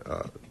on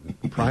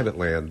private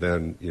land,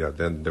 then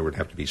there would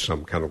have to be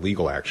some kind of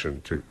legal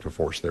action to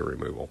force their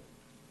removal.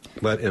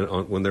 But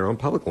when they're on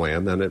public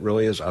land, then it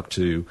really is up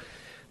to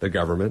the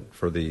government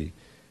for the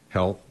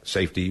health,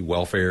 safety,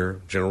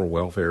 welfare, general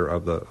welfare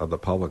of the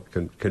public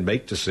can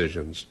make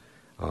decisions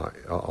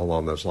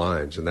along those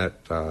lines, and that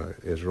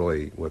is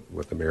really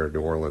what the mayor of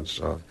New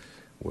Orleans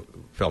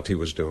felt he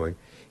was doing.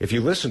 If you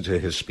listen to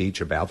his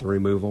speech about the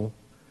removal,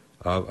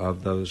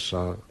 of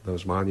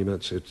those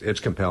monuments. It's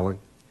compelling.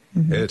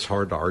 Mm-hmm. It's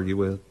hard to argue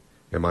with,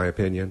 in my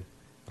opinion.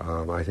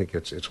 I think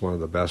it's one of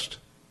the best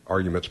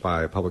arguments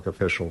by a public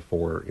official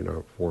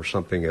for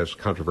something as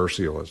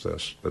controversial as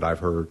this that I've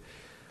heard.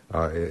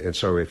 And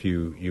so if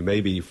you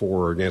may be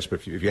for or against, but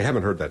if you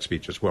haven't heard that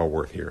speech, it's well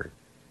worth hearing.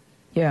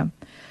 Yeah.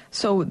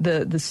 So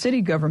the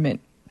city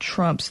government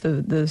trumps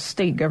the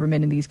state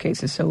government in these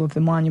cases. So if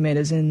the monument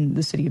is in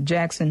the city of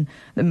Jackson,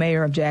 the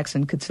mayor of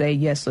Jackson could say,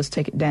 yes, let's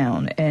take it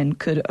down. And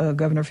could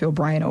Governor Phil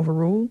Bryant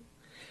overrule?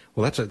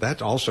 Well,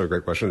 that's also a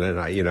great question, and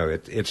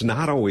it's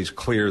not always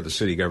clear the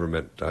city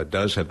government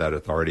does have that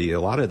authority. A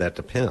lot of that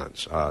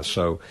depends.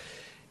 So,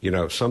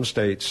 some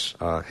states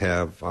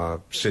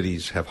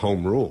cities have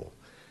home rule,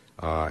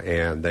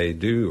 and they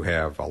do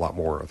have a lot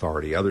more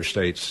authority. Other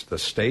states, the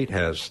state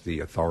has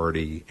the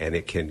authority, and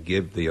it can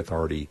give the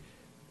authority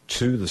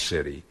to the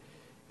city,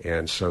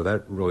 and so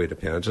that really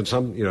depends. And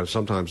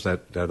sometimes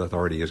that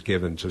authority is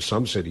given to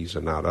some cities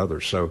and not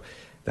others. So.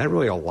 That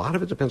really, a lot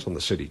of it depends on the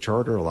city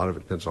charter. A lot of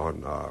it depends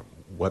on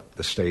what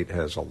the state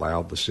has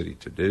allowed the city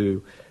to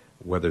do,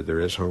 whether there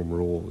is home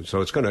rule.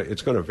 So it's going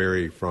to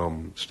vary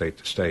from state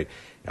to state.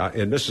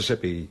 In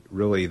Mississippi,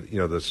 really,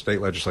 the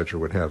state legislature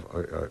would have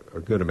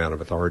a good amount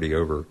of authority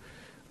over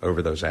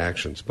those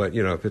actions. But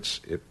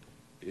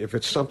if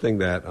it's something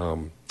that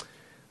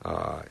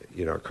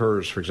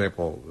occurs, for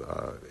example,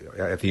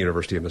 at the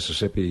University of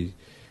Mississippi,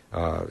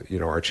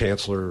 our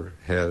chancellor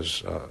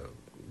has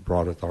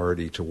broad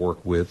authority to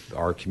work with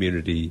our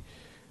community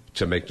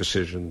to make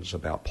decisions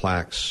about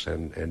plaques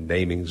and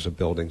namings of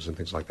buildings and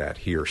things like that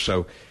here.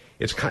 So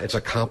it's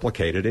a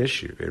complicated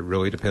issue. It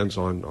really depends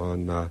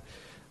on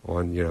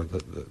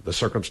the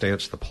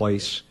circumstance, the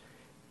place.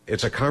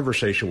 It's a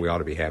conversation we ought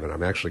to be having.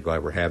 I'm actually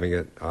glad we're having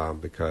it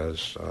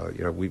because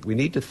we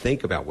need to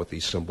think about what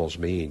these symbols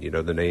mean.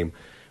 The name,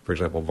 for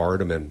example,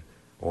 Vardaman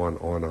on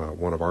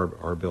one of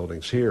our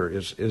buildings here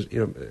is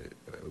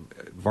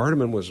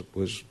Vardaman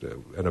was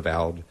an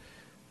avowed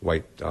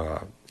white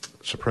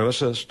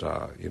supremacist.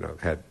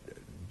 Had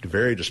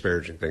very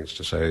disparaging things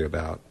to say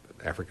about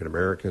African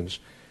Americans,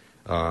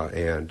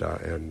 and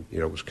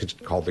was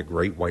called the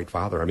Great White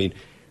Father. I mean,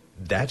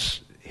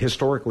 that's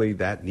historically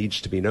that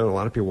needs to be known. A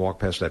lot of people walk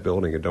past that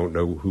building and don't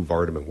know who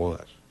Vardaman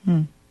was.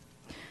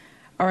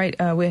 All right,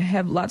 we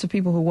have lots of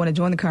people who want to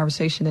join the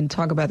conversation and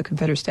talk about the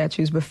Confederate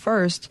statues. But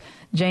first,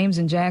 James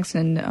in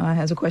Jackson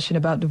has a question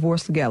about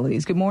divorce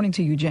legalities. Good morning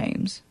to you,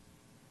 James.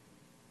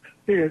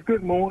 Yes,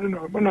 good morning.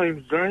 My name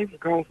is James. I'm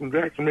calling from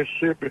Jackson,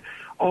 Mississippi.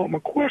 My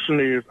question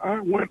is, I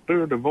went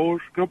through a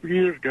divorce a couple of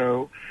years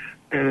ago,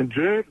 and the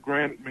judge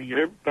granted me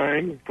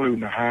everything, including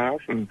the house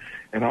and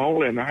all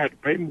that, and I had to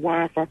pay my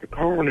wife out the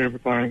car and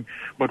everything.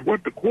 But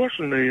what the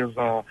question is,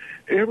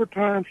 every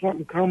time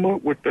something come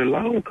up with the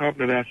loan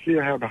company that I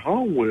still have the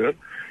home with,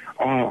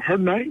 her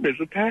name is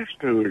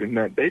attached to it, and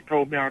that they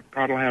told me I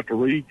probably have to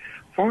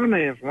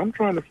refinance. And I'm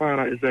trying to find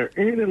out, is there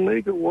any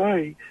legal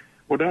way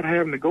without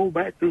having to go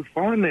back through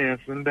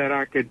financing that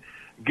I could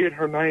get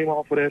her name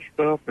off of that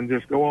stuff and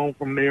just go on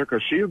from there?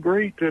 Because she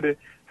agreed to the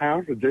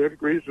house, the judge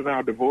agrees to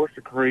our divorce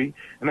decree,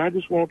 and I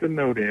just want to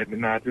know that.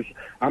 And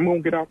I'm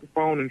going to get off the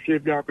phone and see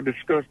if y'all could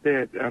discuss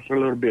that a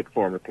little bit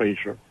for me, please,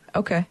 sir.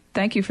 Okay.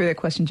 Thank you for that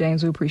question,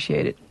 James. We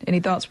appreciate it. Any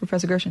thoughts,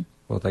 Professor Gershon?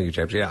 Well, thank you,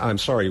 James. Yeah, I'm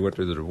sorry you went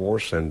through the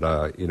divorce, and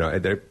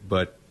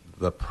but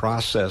the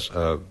process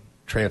of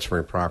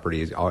transferring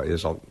property is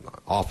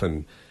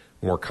often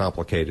more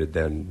complicated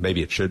than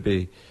maybe it should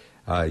be.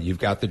 You've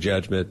got the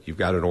judgment, you've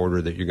got an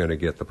order that you're going to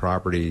get the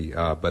property,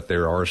 but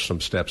there are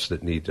some steps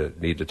that need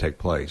to take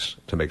place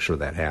to make sure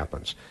that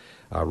happens.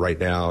 Right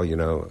now,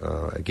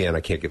 again,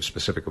 I can't give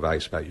specific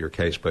advice about your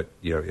case, but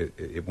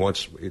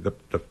once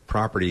the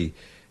property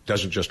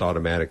doesn't just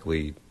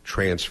automatically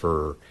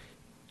transfer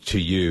to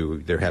you,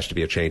 there has to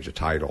be a change of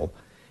title.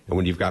 And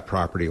when you've got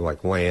property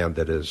like land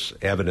that is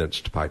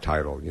evidenced by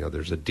title,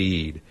 there's a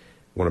deed. You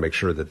want to make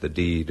sure that the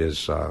deed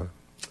is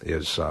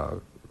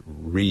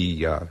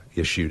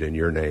reissued in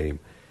your name.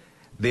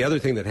 The other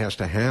thing that has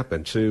to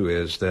happen, too,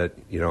 is that,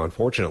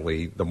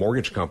 unfortunately, the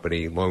mortgage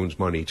company loans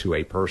money to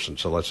a person.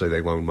 So let's say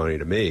they loan money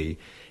to me,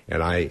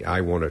 and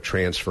I want to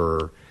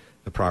transfer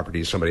the property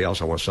to somebody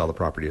else. I want to sell the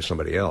property to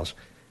somebody else.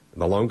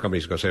 And the loan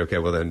company's going to say, okay,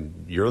 well,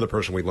 then you're the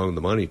person we loaned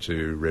the money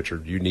to,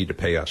 Richard. You need to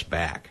pay us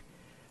back.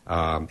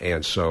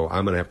 And so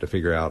I'm going to have to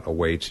figure out a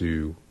way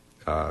to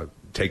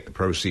take the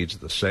proceeds of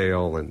the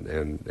sale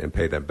and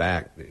pay them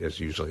back, is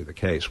usually the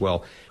case.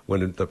 Well,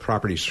 when the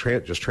property's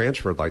just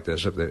transferred like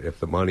this, if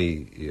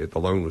the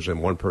loan was in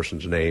one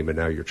person's name and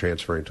now you're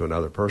transferring to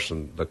another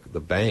person,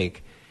 the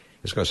bank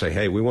is going to say,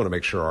 hey, we want to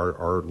make sure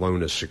our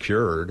loan is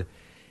secured,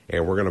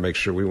 and we want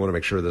to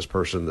make sure this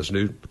person, this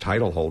new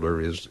title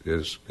holder,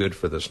 is good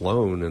for this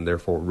loan, and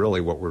therefore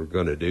really what we're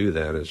going to do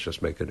then is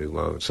just make a new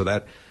loan. So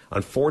that,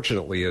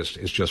 unfortunately, is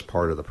just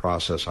part of the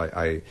process.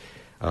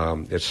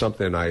 It's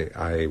something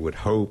I would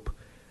hope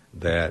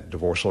that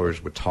divorce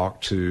lawyers would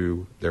talk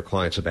to their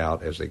clients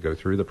about as they go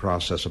through the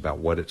process about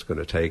what it's going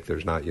to take.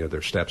 There's not,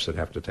 there's steps that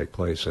have to take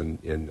place, and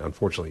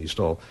unfortunately,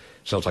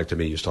 sounds like to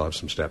me you still have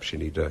some steps you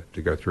need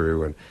to go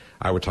through. And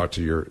I would talk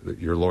to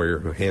your lawyer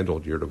who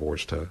handled your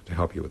divorce to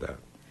help you with that.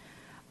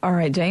 All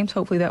right, James,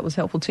 hopefully that was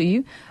helpful to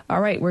you. All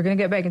right, we're going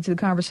to get back into the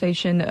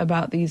conversation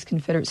about these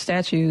Confederate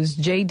statues.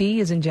 J.D.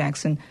 is in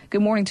Jackson.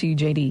 Good morning to you,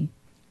 J.D.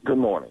 Good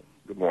morning.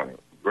 Good morning.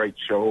 Great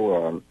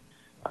show.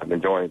 I've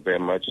enjoyed it very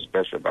much,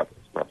 especially about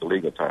the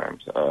legal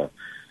terms.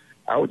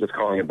 I was just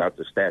calling about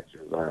the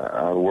statues.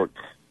 I worked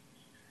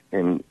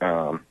in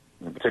a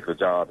particular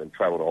job and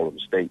traveled all over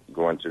the state,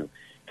 going to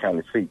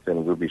county seats,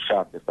 and we'll be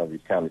shocked at some of these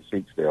county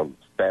seats. There are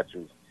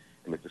statues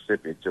in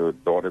Mississippi to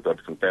daughters of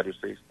the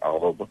Confederacy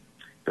all over,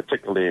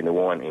 particularly in the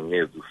one in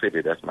Yazoo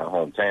City. That's my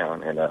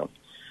hometown. And,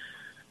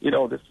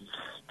 this is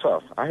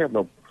tough. I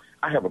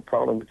have a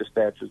problem with the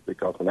statues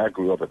because when I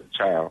grew up as a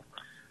child,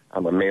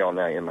 I'm a male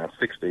now in my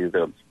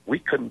 60s, we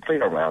couldn't play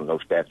around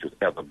those statues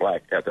as a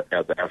black, as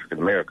an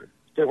African-American.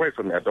 Stay away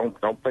from that.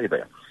 Don't play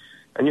there.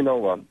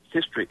 And,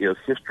 history is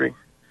history.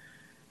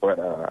 But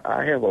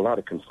I have a lot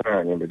of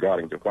concern in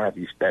regarding to why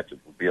these statues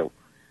were built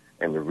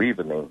and the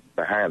reasoning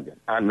behind them.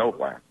 I know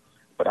why.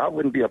 But I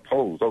wouldn't be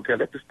opposed. Okay,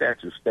 let the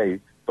statues stay,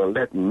 but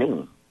let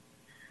me,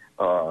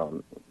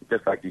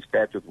 just like these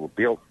statues were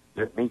built,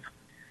 let me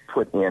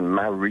put in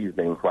my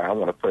reasoning why I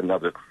want to put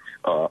another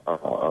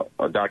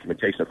a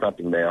documentation or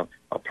something there,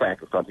 a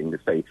plaque or something to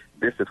say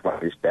this is why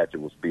this statue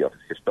was built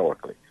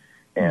historically.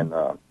 And,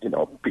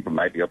 people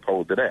might be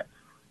opposed to that.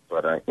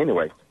 But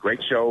anyway, great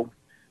show.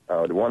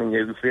 The one in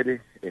Yazoo City,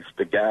 if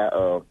the guy,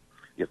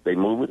 if they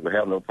move it, we'll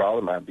have no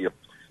problem. I'd be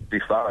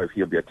sorry if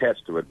he'll be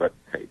attached to it. But,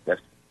 hey,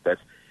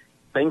 that's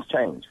things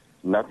change.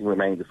 Nothing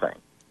remains the same.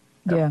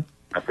 Yeah.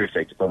 I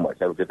appreciate you so much.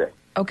 Have a good day.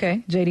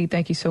 Okay, J.D.,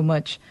 thank you so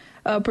much.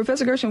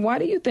 Professor Gershon, why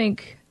do you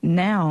think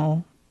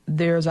now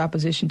there's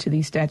opposition to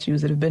these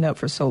statues that have been up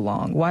for so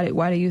long? Why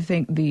do you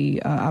think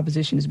the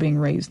opposition is being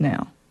raised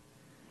now?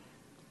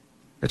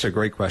 It's a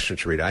great question,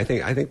 Sharita.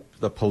 I think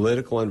the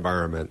political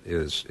environment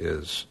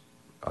is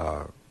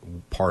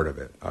part of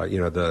it.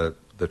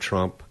 The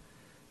Trump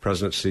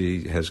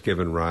presidency has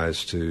given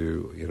rise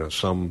to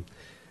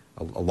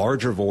a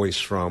larger voice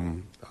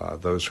from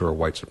those who are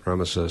white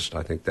supremacists.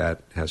 I think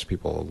that has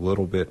people a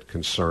little bit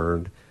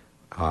concerned.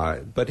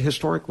 But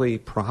historically,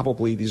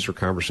 probably these are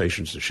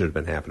conversations that should have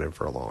been happening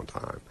for a long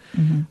time.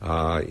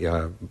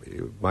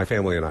 Mm-hmm. My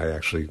family and I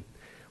actually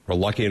were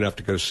lucky enough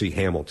to go see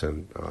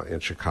Hamilton in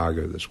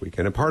Chicago this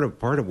weekend. And part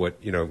of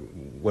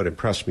what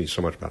impressed me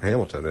so much about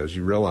Hamilton is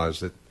you realize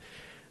that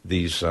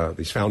these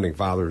founding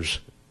fathers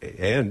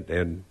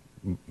and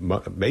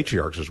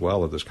matriarchs as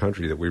well of this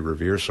country that we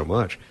revere so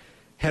much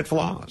had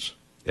flaws.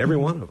 Every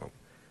one of them.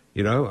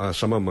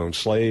 Some of them owned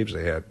slaves.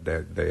 They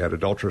had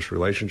adulterous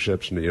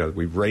relationships, and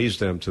we've raised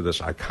them to this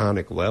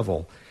iconic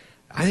level.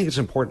 I think it's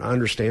important to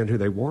understand who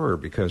they were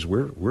because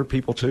we're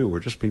people too. We're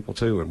just people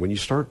too. And when you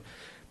start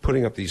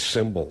putting up these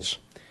symbols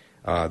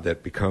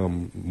that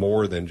become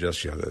more than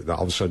just all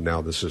of a sudden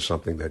now this is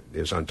something that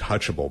is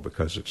untouchable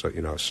because it's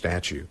a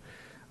statue.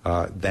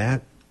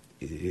 That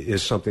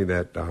is something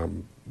that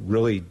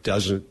really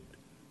doesn't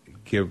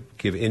give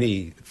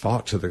any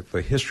thought to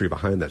the history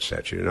behind that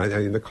statue.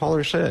 And the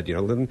caller said,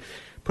 then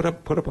put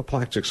up a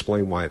plaque to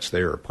explain why it's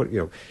there.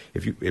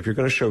 If you're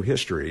going to show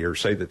history or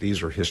say that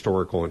these are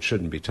historical and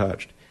shouldn't be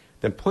touched,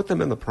 then put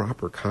them in the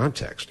proper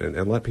context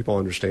and let people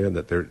understand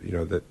that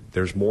that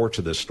there's more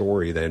to this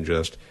story than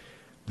just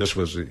this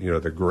was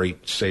the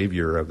great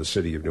savior of the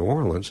city of New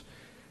Orleans,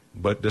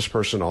 but this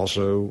person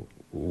also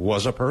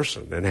was a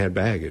person and had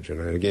baggage.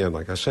 And again,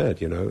 like I said,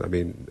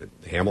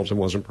 Hamilton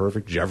wasn't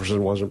perfect,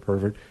 Jefferson wasn't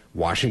perfect,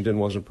 Washington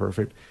wasn't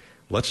perfect.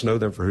 Let's know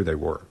them for who they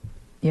were.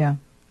 Yeah.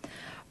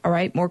 All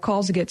right, more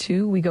calls to get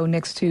to. We go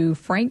next to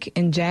Frank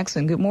in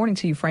Jackson. Good morning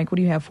to you, Frank. What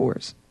do you have for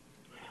us?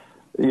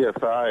 Yes,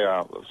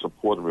 I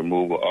support the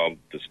removal of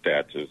the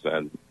statues.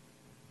 And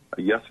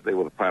yesterday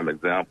was a prime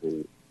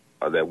example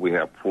that we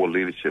have poor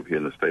leadership here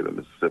in the state of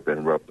Mississippi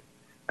in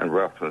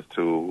reference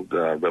to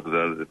the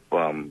representative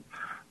from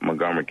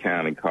Montgomery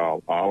County,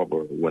 Carl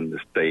Oliver, when the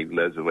state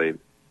legislature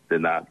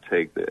did not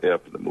take the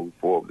effort to move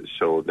forward to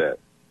show that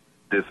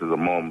this is a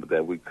moment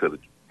that we could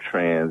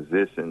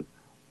transition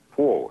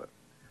forward.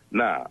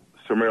 Now,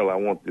 Shamil, I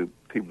want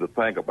people to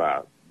think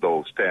about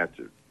those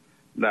statues.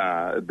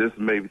 Now, this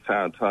may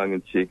sound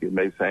tongue-in-cheek, it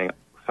may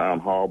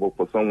sound horrible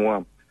for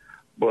someone,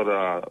 but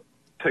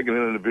taking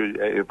an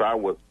individual, if I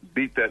would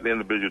beat that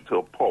individual to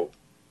a pulp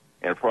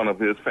in front of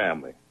his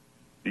family,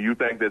 do you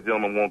think that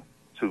gentleman wants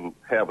to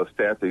have a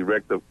statue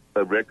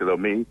erected of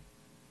me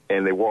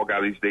and they walk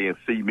out each day and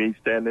see me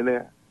standing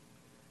there?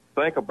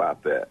 Think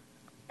about that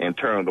in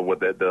terms of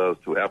what that does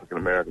to African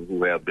Americans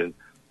who have been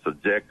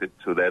subjected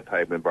to that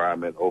type of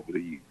environment over the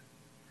years.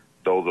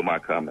 Those are my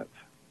comments.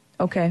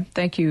 Okay.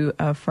 Thank you,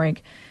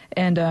 Frank.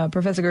 And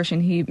Professor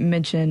Gershon, he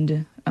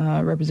mentioned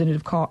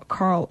Representative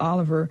Carl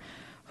Oliver,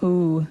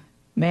 who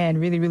man,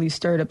 really, really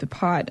stirred up the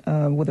pot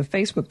with a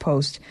Facebook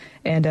post,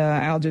 and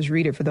I'll just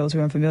read it for those who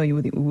are unfamiliar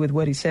with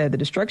what he said. The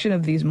destruction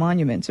of these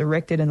monuments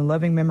erected in the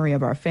loving memory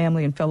of our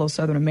family and fellow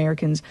Southern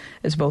Americans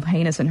is both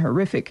heinous and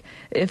horrific.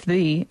 If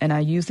the, and I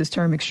use this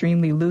term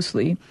extremely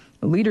loosely,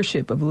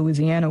 leadership of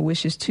Louisiana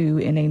wishes to,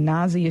 in a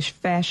Nazi-ish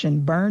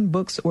fashion, burn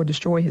books or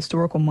destroy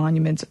historical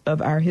monuments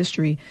of our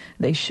history,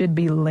 they should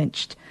be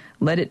lynched.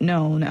 Let it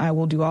known, I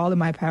will do all in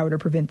my power to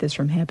prevent this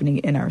from happening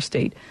in our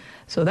state.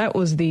 So that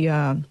was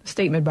the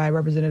statement by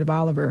Representative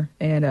Oliver,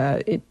 and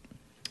it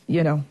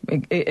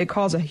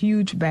caused a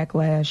huge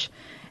backlash.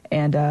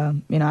 And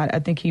I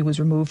think he was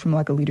removed from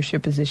like a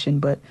leadership position.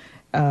 But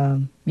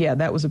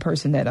that was the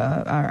person that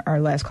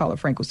our last caller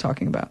Frank was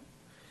talking about.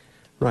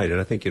 Right,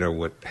 and I think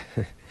what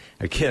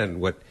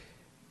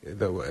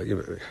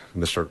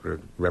Mr.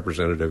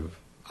 Representative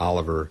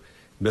Oliver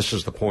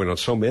misses the point on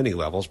so many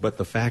levels. But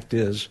the fact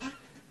is,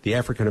 the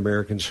African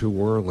Americans who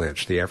were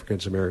lynched, the African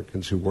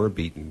Americans who were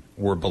beaten,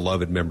 were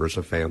beloved members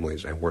of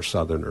families and were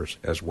Southerners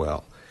as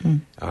well.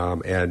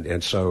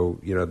 And so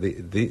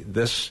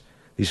these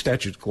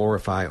statutes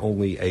glorify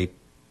only a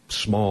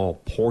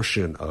small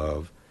portion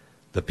of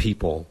the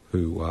people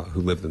who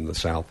lived in the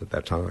South at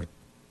that time.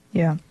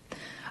 Yeah.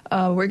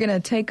 We're going to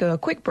take a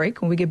quick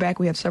break. When we get back,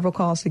 we have several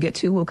calls to get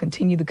to. We'll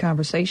continue the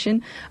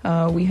conversation.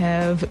 We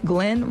have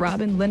Glenn,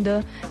 Robin,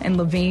 Linda, and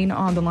Levine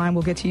on the line.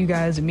 We'll get to you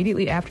guys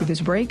immediately after this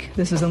break.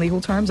 This is In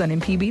Legal Terms on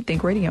MPB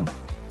Think Radio.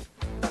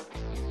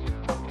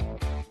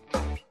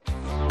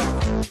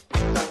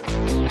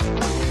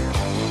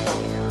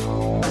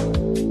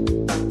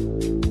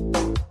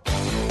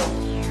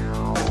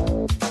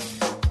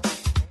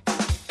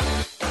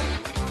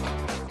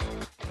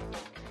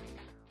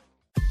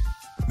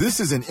 This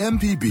is an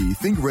MPB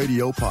Think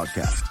Radio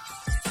podcast.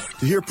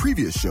 To hear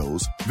previous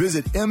shows,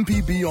 visit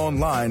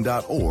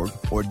mpbonline.org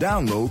or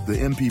download the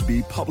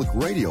MPB Public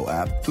Radio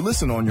app to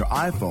listen on your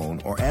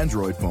iPhone or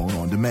Android phone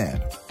on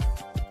demand.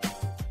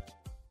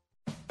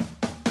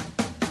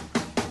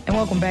 And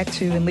welcome back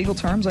to In Legal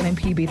Terms on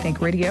MPB Think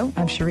Radio.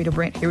 I'm Sharita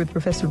Brent here with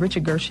Professor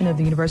Richard Gershon of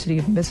the University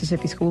of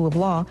Mississippi School of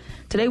Law.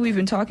 Today we've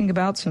been talking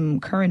about some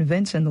current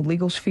events in the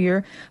legal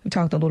sphere. We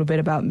talked a little bit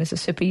about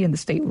Mississippi and the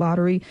state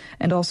lottery,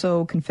 and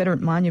also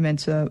Confederate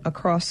monuments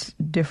across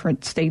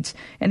different states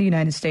in the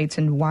United States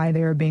and why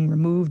they're being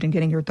removed, and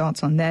getting your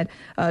thoughts on that.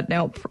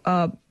 Now,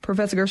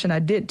 Professor Gershon, I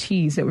did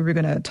tease that we were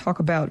going to talk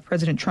about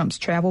President Trump's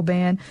travel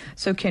ban.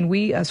 So can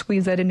we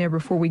squeeze that in there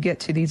before we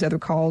get to these other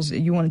calls?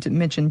 You wanted to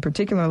mention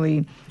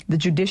particularly the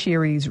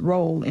judiciary's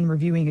role in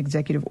reviewing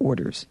executive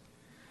orders.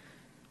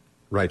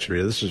 Right,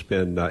 Sharita. This has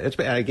been, it's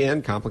been,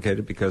 again,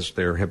 complicated because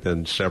there have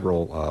been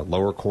several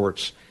lower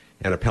courts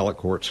and appellate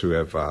courts who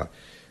have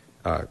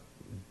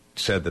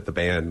said that the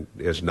ban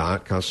is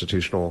not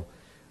constitutional.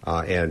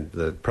 And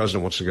the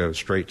president wants to go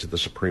straight to the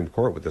Supreme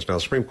Court with this. Now,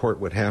 the Supreme Court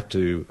would have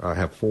to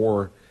have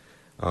 4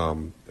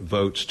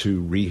 votes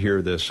to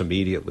rehear this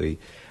immediately.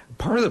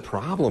 Part of the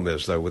problem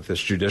is, though, with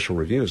this judicial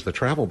review is the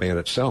travel ban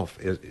itself.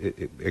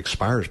 It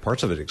expires.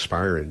 Parts of it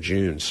expire in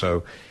June.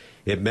 So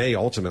it may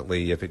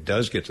ultimately, if it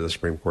does get to the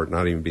Supreme Court,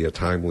 not even be a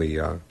timely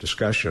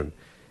discussion.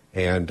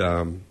 And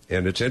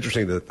it's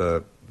interesting that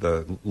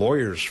the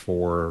lawyers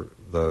for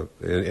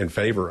in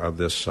favor of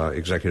this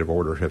executive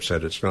order have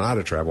said it's not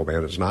a travel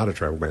ban. It's not a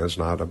travel ban. It's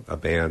not a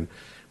ban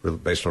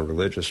based on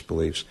religious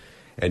beliefs.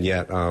 And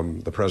yet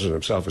the president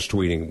himself is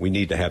tweeting, we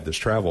need to have this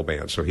travel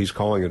ban. So he's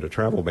calling it a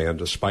travel ban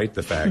despite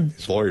the fact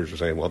his lawyers are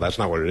saying, well, that's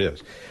not what it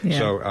is. Yeah.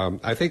 So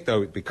I think,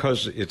 though,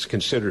 because it's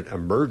considered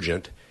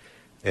emergent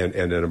and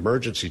an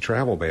emergency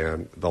travel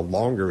ban, the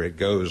longer it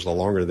goes, the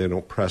longer they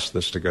don't press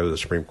this to go to the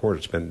Supreme Court.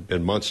 It's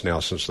been months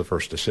now since the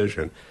first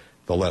decision,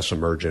 the less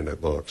emergent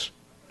it looks.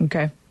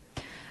 Okay.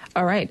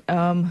 All right.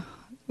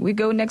 We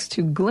go next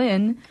to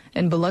Glenn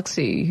in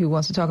Biloxi, who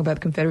wants to talk about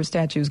the Confederate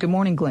statues. Good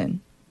morning,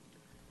 Glenn.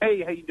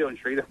 Hey, how you doing,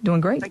 Sharita?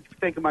 Doing great. Thank you for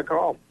taking my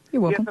call.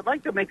 You're welcome. Yes, I'd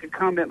like to make a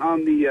comment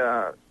on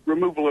the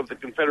removal of the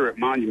Confederate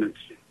monuments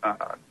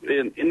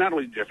in not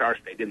only just our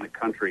state, in the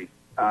country.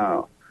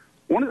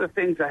 One of the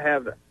things I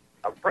have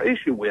an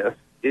issue with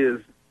is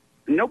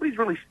nobody's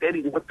really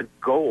stating what the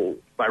goal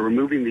by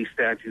removing these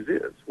statues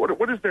is.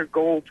 What is their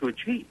goal to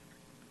achieve?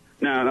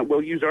 Now,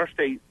 we'll use our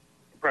state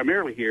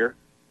primarily here.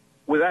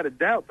 Without a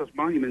doubt, those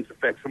monuments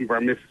affect some of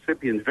our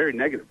Mississippians very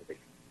negatively,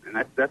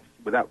 and that's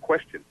without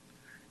question.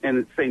 And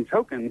at the same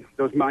token,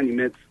 those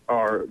monuments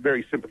are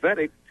very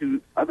sympathetic to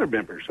other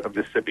members of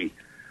Mississippi.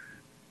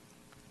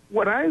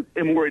 What I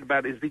am worried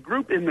about is the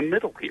group in the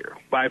middle here.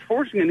 By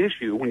forcing an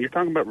issue, when you're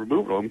talking about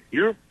removal of them,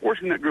 you're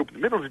forcing that group in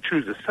the middle to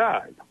choose a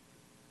side.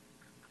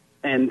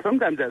 And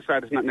sometimes that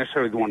side is not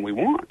necessarily the one we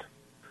want.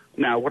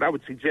 Now, what I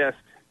would suggest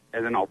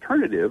as an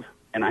alternative,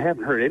 and I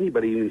haven't heard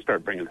anybody even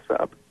start bringing this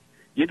up,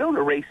 you don't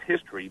erase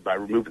history by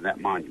removing that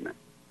monument.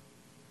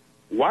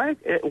 Why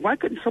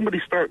couldn't somebody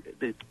start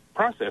the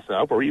process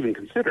up, or even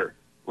consider,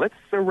 let's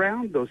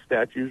surround those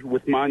statues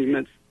with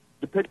monuments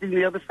depicting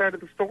the other side of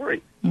the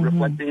story,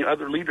 reflecting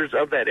other leaders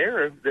of that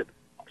era that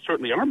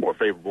certainly are more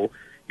favorable.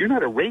 You're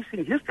not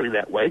erasing history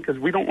that way, because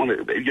we don't want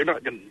to. You're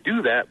not going to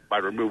do that by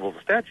removal of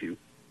a statue,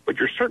 but but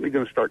you're certainly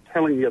going to start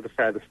telling the other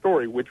side of the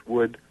story, which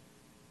would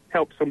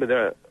help some of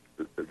the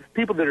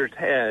people that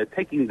are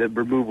taking the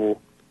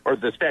removal or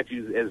the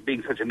statues as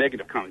being such a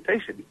negative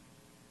connotation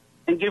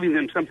and giving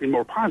them something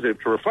more positive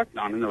to reflect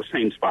on in those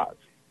same spots.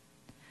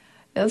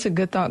 That's a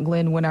good thought,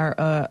 Glenn, when our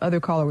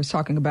other caller was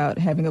talking about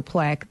having a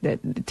plaque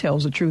that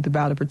tells the truth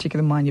about a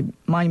particular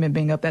monument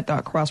being up. That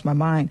thought crossed my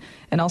mind.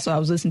 And also, I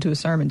was listening to a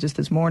sermon just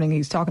this morning.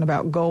 He's talking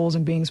about goals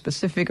and being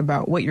specific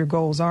about what your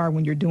goals are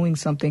when you're doing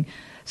something.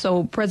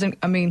 So,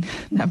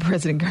 not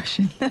President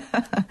Gershon.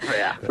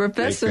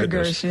 Professor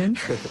Gershon,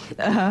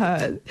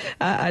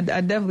 I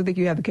definitely think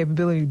you have the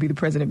capability to be the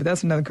president, but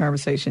that's another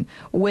conversation.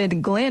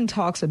 When Glenn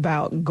talks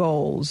about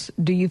goals,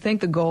 do you think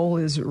the goal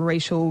is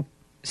racial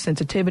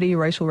sensitivity,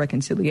 racial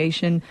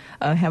reconciliation?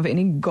 Have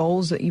any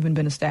goals even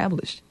been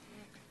established?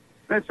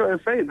 That's what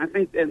I'm saying. I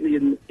think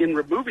in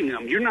removing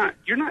them, you're not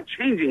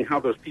changing how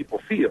those people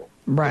feel.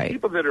 Right. The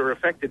people that are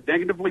affected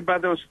negatively by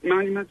those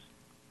monuments,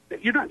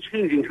 you're not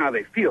changing how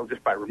they feel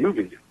just by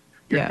removing them.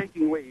 You're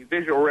taking away a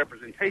visual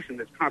representation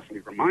that's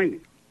constantly reminding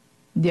them.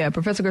 Yeah,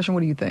 Professor Gershon,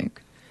 what do you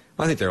think?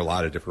 I think there are a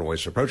lot of different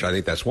ways to approach it. I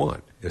think that's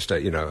one, is to,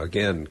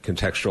 again,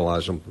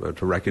 contextualize them,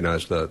 to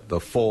recognize the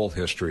full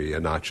history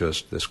and not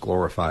just this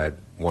glorified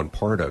one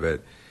part of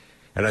it.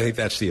 And I think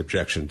that's the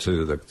objection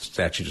to the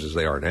statues as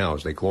they are now,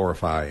 is they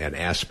glorify an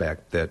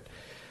aspect that,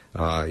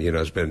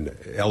 has been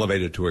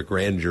elevated to a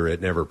grandeur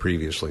it never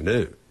previously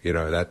knew.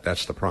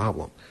 That's the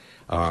problem.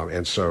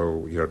 And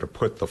so, to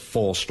put the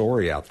full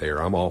story out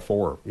there, I'm all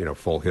for,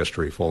 full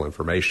history, full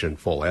information,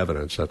 full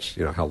evidence. That's,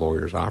 how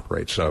lawyers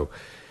operate. So,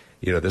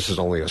 this is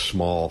only a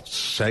small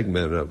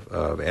segment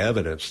of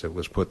evidence that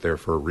was put there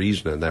for a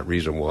reason, and that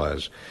reason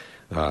was,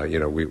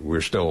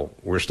 we're still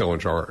in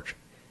charge,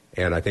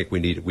 and I think we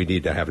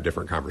need to have a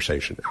different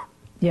conversation now.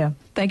 Yeah,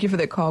 thank you for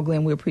that call,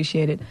 Glenn. We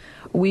appreciate it.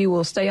 We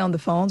will stay on the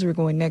phones. We're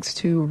going next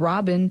to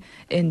Robin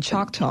in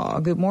Choctaw.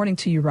 Good morning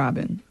to you,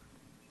 Robin.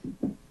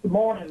 Good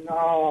morning.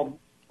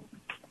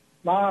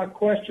 My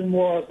question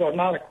was, or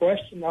not a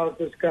question, I was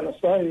just going to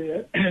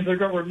say, they're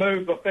going to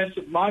remove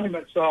offensive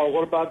monuments.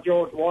 What about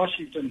George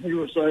Washington? He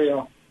was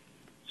a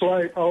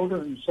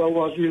slaveholder, and so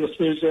was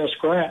Ulysses S.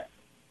 Grant.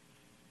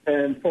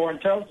 And for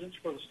intelligence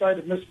for the state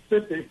of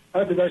Mississippi,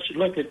 maybe they should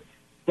look at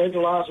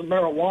legalizing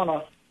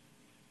marijuana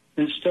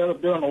instead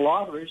of doing a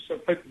lottery so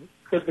people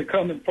could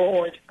become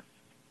employed,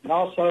 and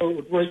also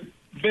would reap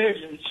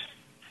billions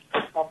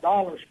of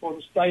dollars for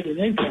the state in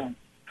income.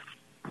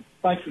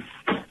 Thank you.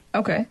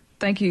 Okay.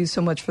 Thank you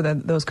so much for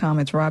those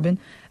comments, Robin.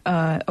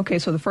 Okay,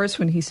 so the first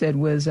one he said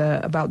was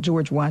about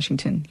George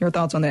Washington. Your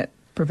thoughts on that,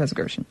 Professor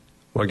Gershon?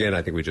 Well, again,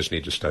 I think we just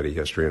need to study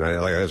history. And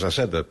as I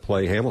said, the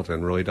play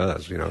Hamilton really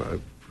does,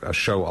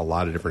 show a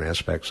lot of different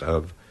aspects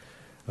of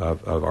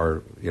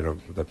our,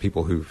 the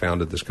people who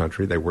founded this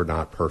country. They were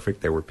not perfect.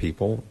 They were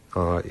people,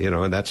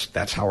 and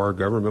that's how our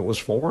government was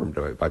formed,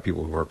 by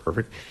people who weren't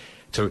perfect.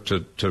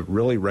 To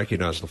really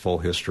recognize the full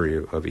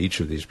history of each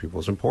of these people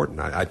is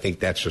important. I think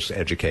that's just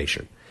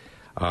education.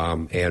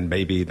 And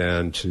maybe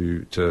then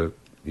to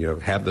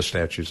have the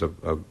statues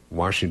of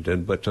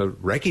Washington, but to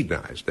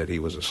recognize that he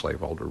was a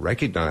slaveholder,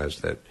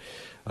 recognize that,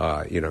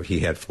 he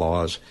had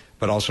flaws,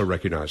 but also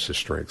recognize his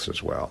strengths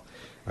as well.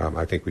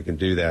 I think we can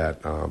do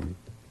that.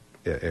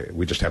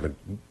 We just haven't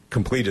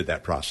completed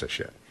that process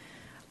yet.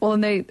 Well,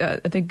 and I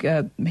think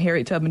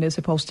Harriet Tubman is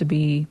supposed to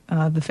be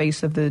the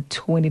face of the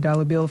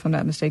 $20 bill, if I'm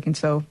not mistaken.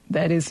 So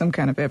that is some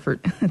kind of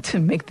effort to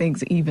make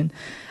things even.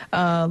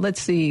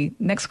 Let's see.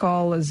 Next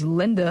call is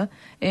Linda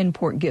in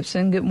Port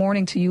Gibson. Good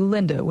morning to you,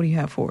 Linda. What do you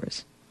have for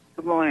us?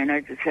 Good morning. I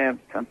just have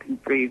something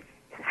brief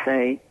to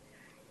say.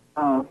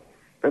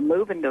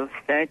 Removing those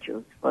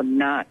statues will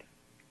not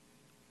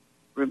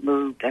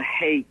remove the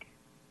hate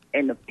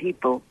in the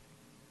people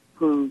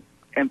who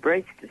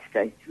embrace the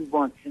statue, who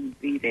want them to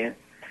be there.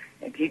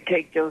 If you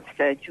take those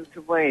statues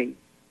away,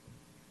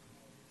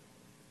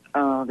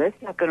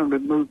 that's not going to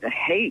remove the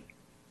hate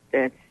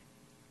that's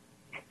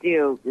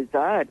still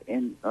reside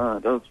in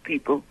those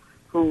people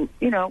who,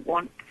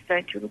 want the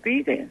statue to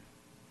be there.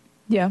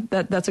 Yeah,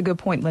 that's a good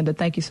point, Linda.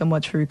 Thank you so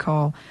much for your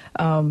call.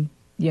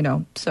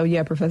 So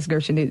yeah, Professor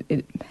Gershon,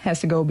 it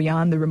has to go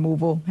beyond the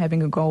removal,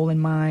 having a goal in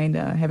mind,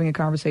 having a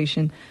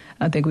conversation.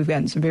 I think we've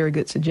gotten some very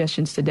good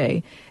suggestions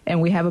today.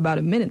 And we have about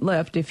a minute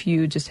left if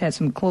you just had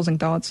some closing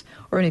thoughts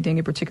or anything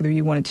in particular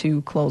you wanted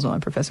to close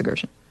on, Professor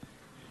Gershon.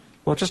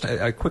 Well, just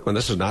a quick one.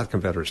 This is not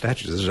Confederate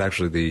statues. This is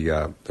actually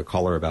the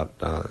caller about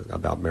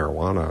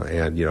marijuana.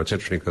 And, it's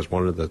interesting because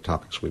one of the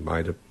topics we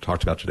might have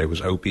talked about today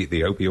was the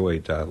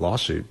opioid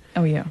lawsuit.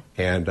 Oh, yeah.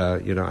 And,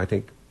 I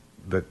think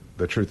that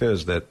the truth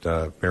is that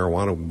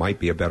marijuana might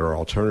be a better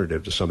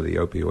alternative to some of the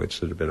opioids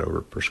that have been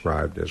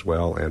overprescribed as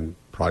well, and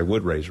probably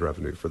would raise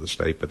revenue for the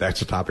state. But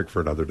that's a topic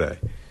for another day.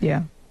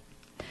 Yeah.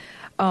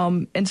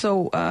 And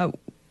so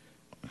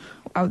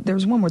there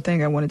was one more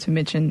thing I wanted to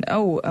mention.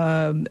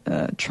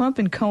 Trump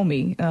and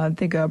Comey. I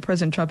think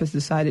President Trump has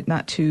decided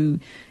not to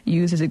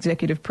use his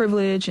executive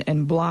privilege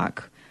and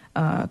block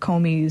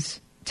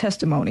Comey's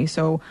testimony.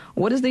 So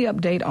what is the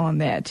update on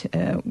that?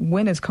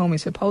 When is Comey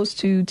supposed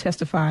to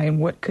testify, and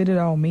what could it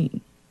all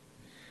mean?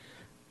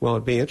 Well,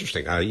 it'd be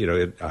interesting. I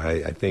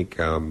think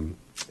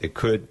it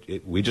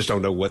could. We just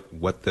don't know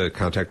what the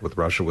contact with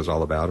Russia was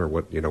all about, or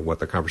what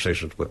the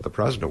conversations with the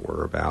president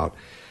were about.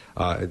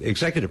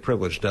 Executive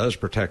privilege does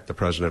protect the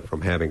president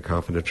from having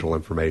confidential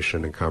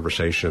information and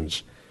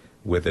conversations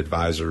with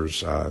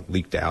advisors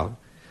leaked out.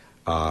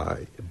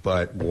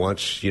 But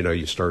once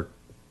you start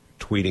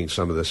tweeting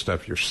some of this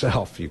stuff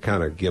yourself, you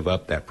kind of give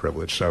up that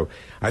privilege. So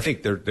I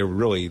think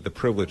the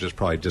privilege has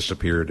probably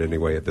disappeared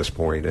anyway at this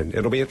point, and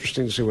it'll be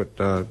interesting to see what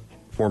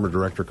former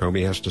Director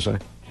Comey has to say.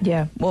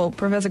 Yeah. Well,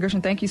 Professor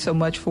Gershon, thank you so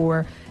much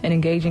for an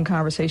engaging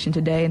conversation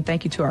today, and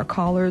thank you to our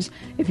callers.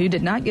 If you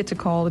did not get to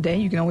call today,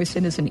 you can always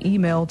send us an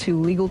email to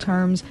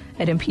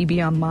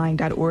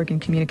legalterms@mpbonline.org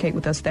and communicate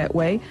with us that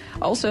way.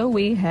 Also,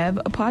 we have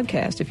a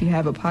podcast. If you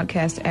have a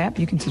podcast app,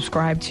 you can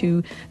subscribe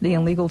to the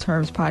In Legal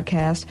Terms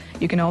podcast.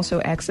 You can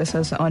also access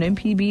us on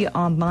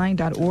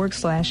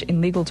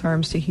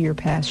mpbonline.org/inlegalterms to hear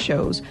past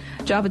shows.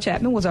 Java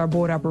Chapman was our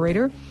board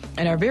operator,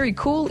 and our very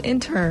cool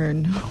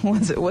intern,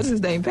 what's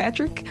his name,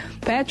 Patrick?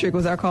 Patrick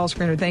was our call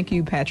screener. Thank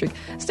you, Patrick.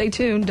 Stay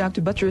tuned.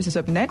 Dr. Buttress is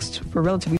up next for Relatively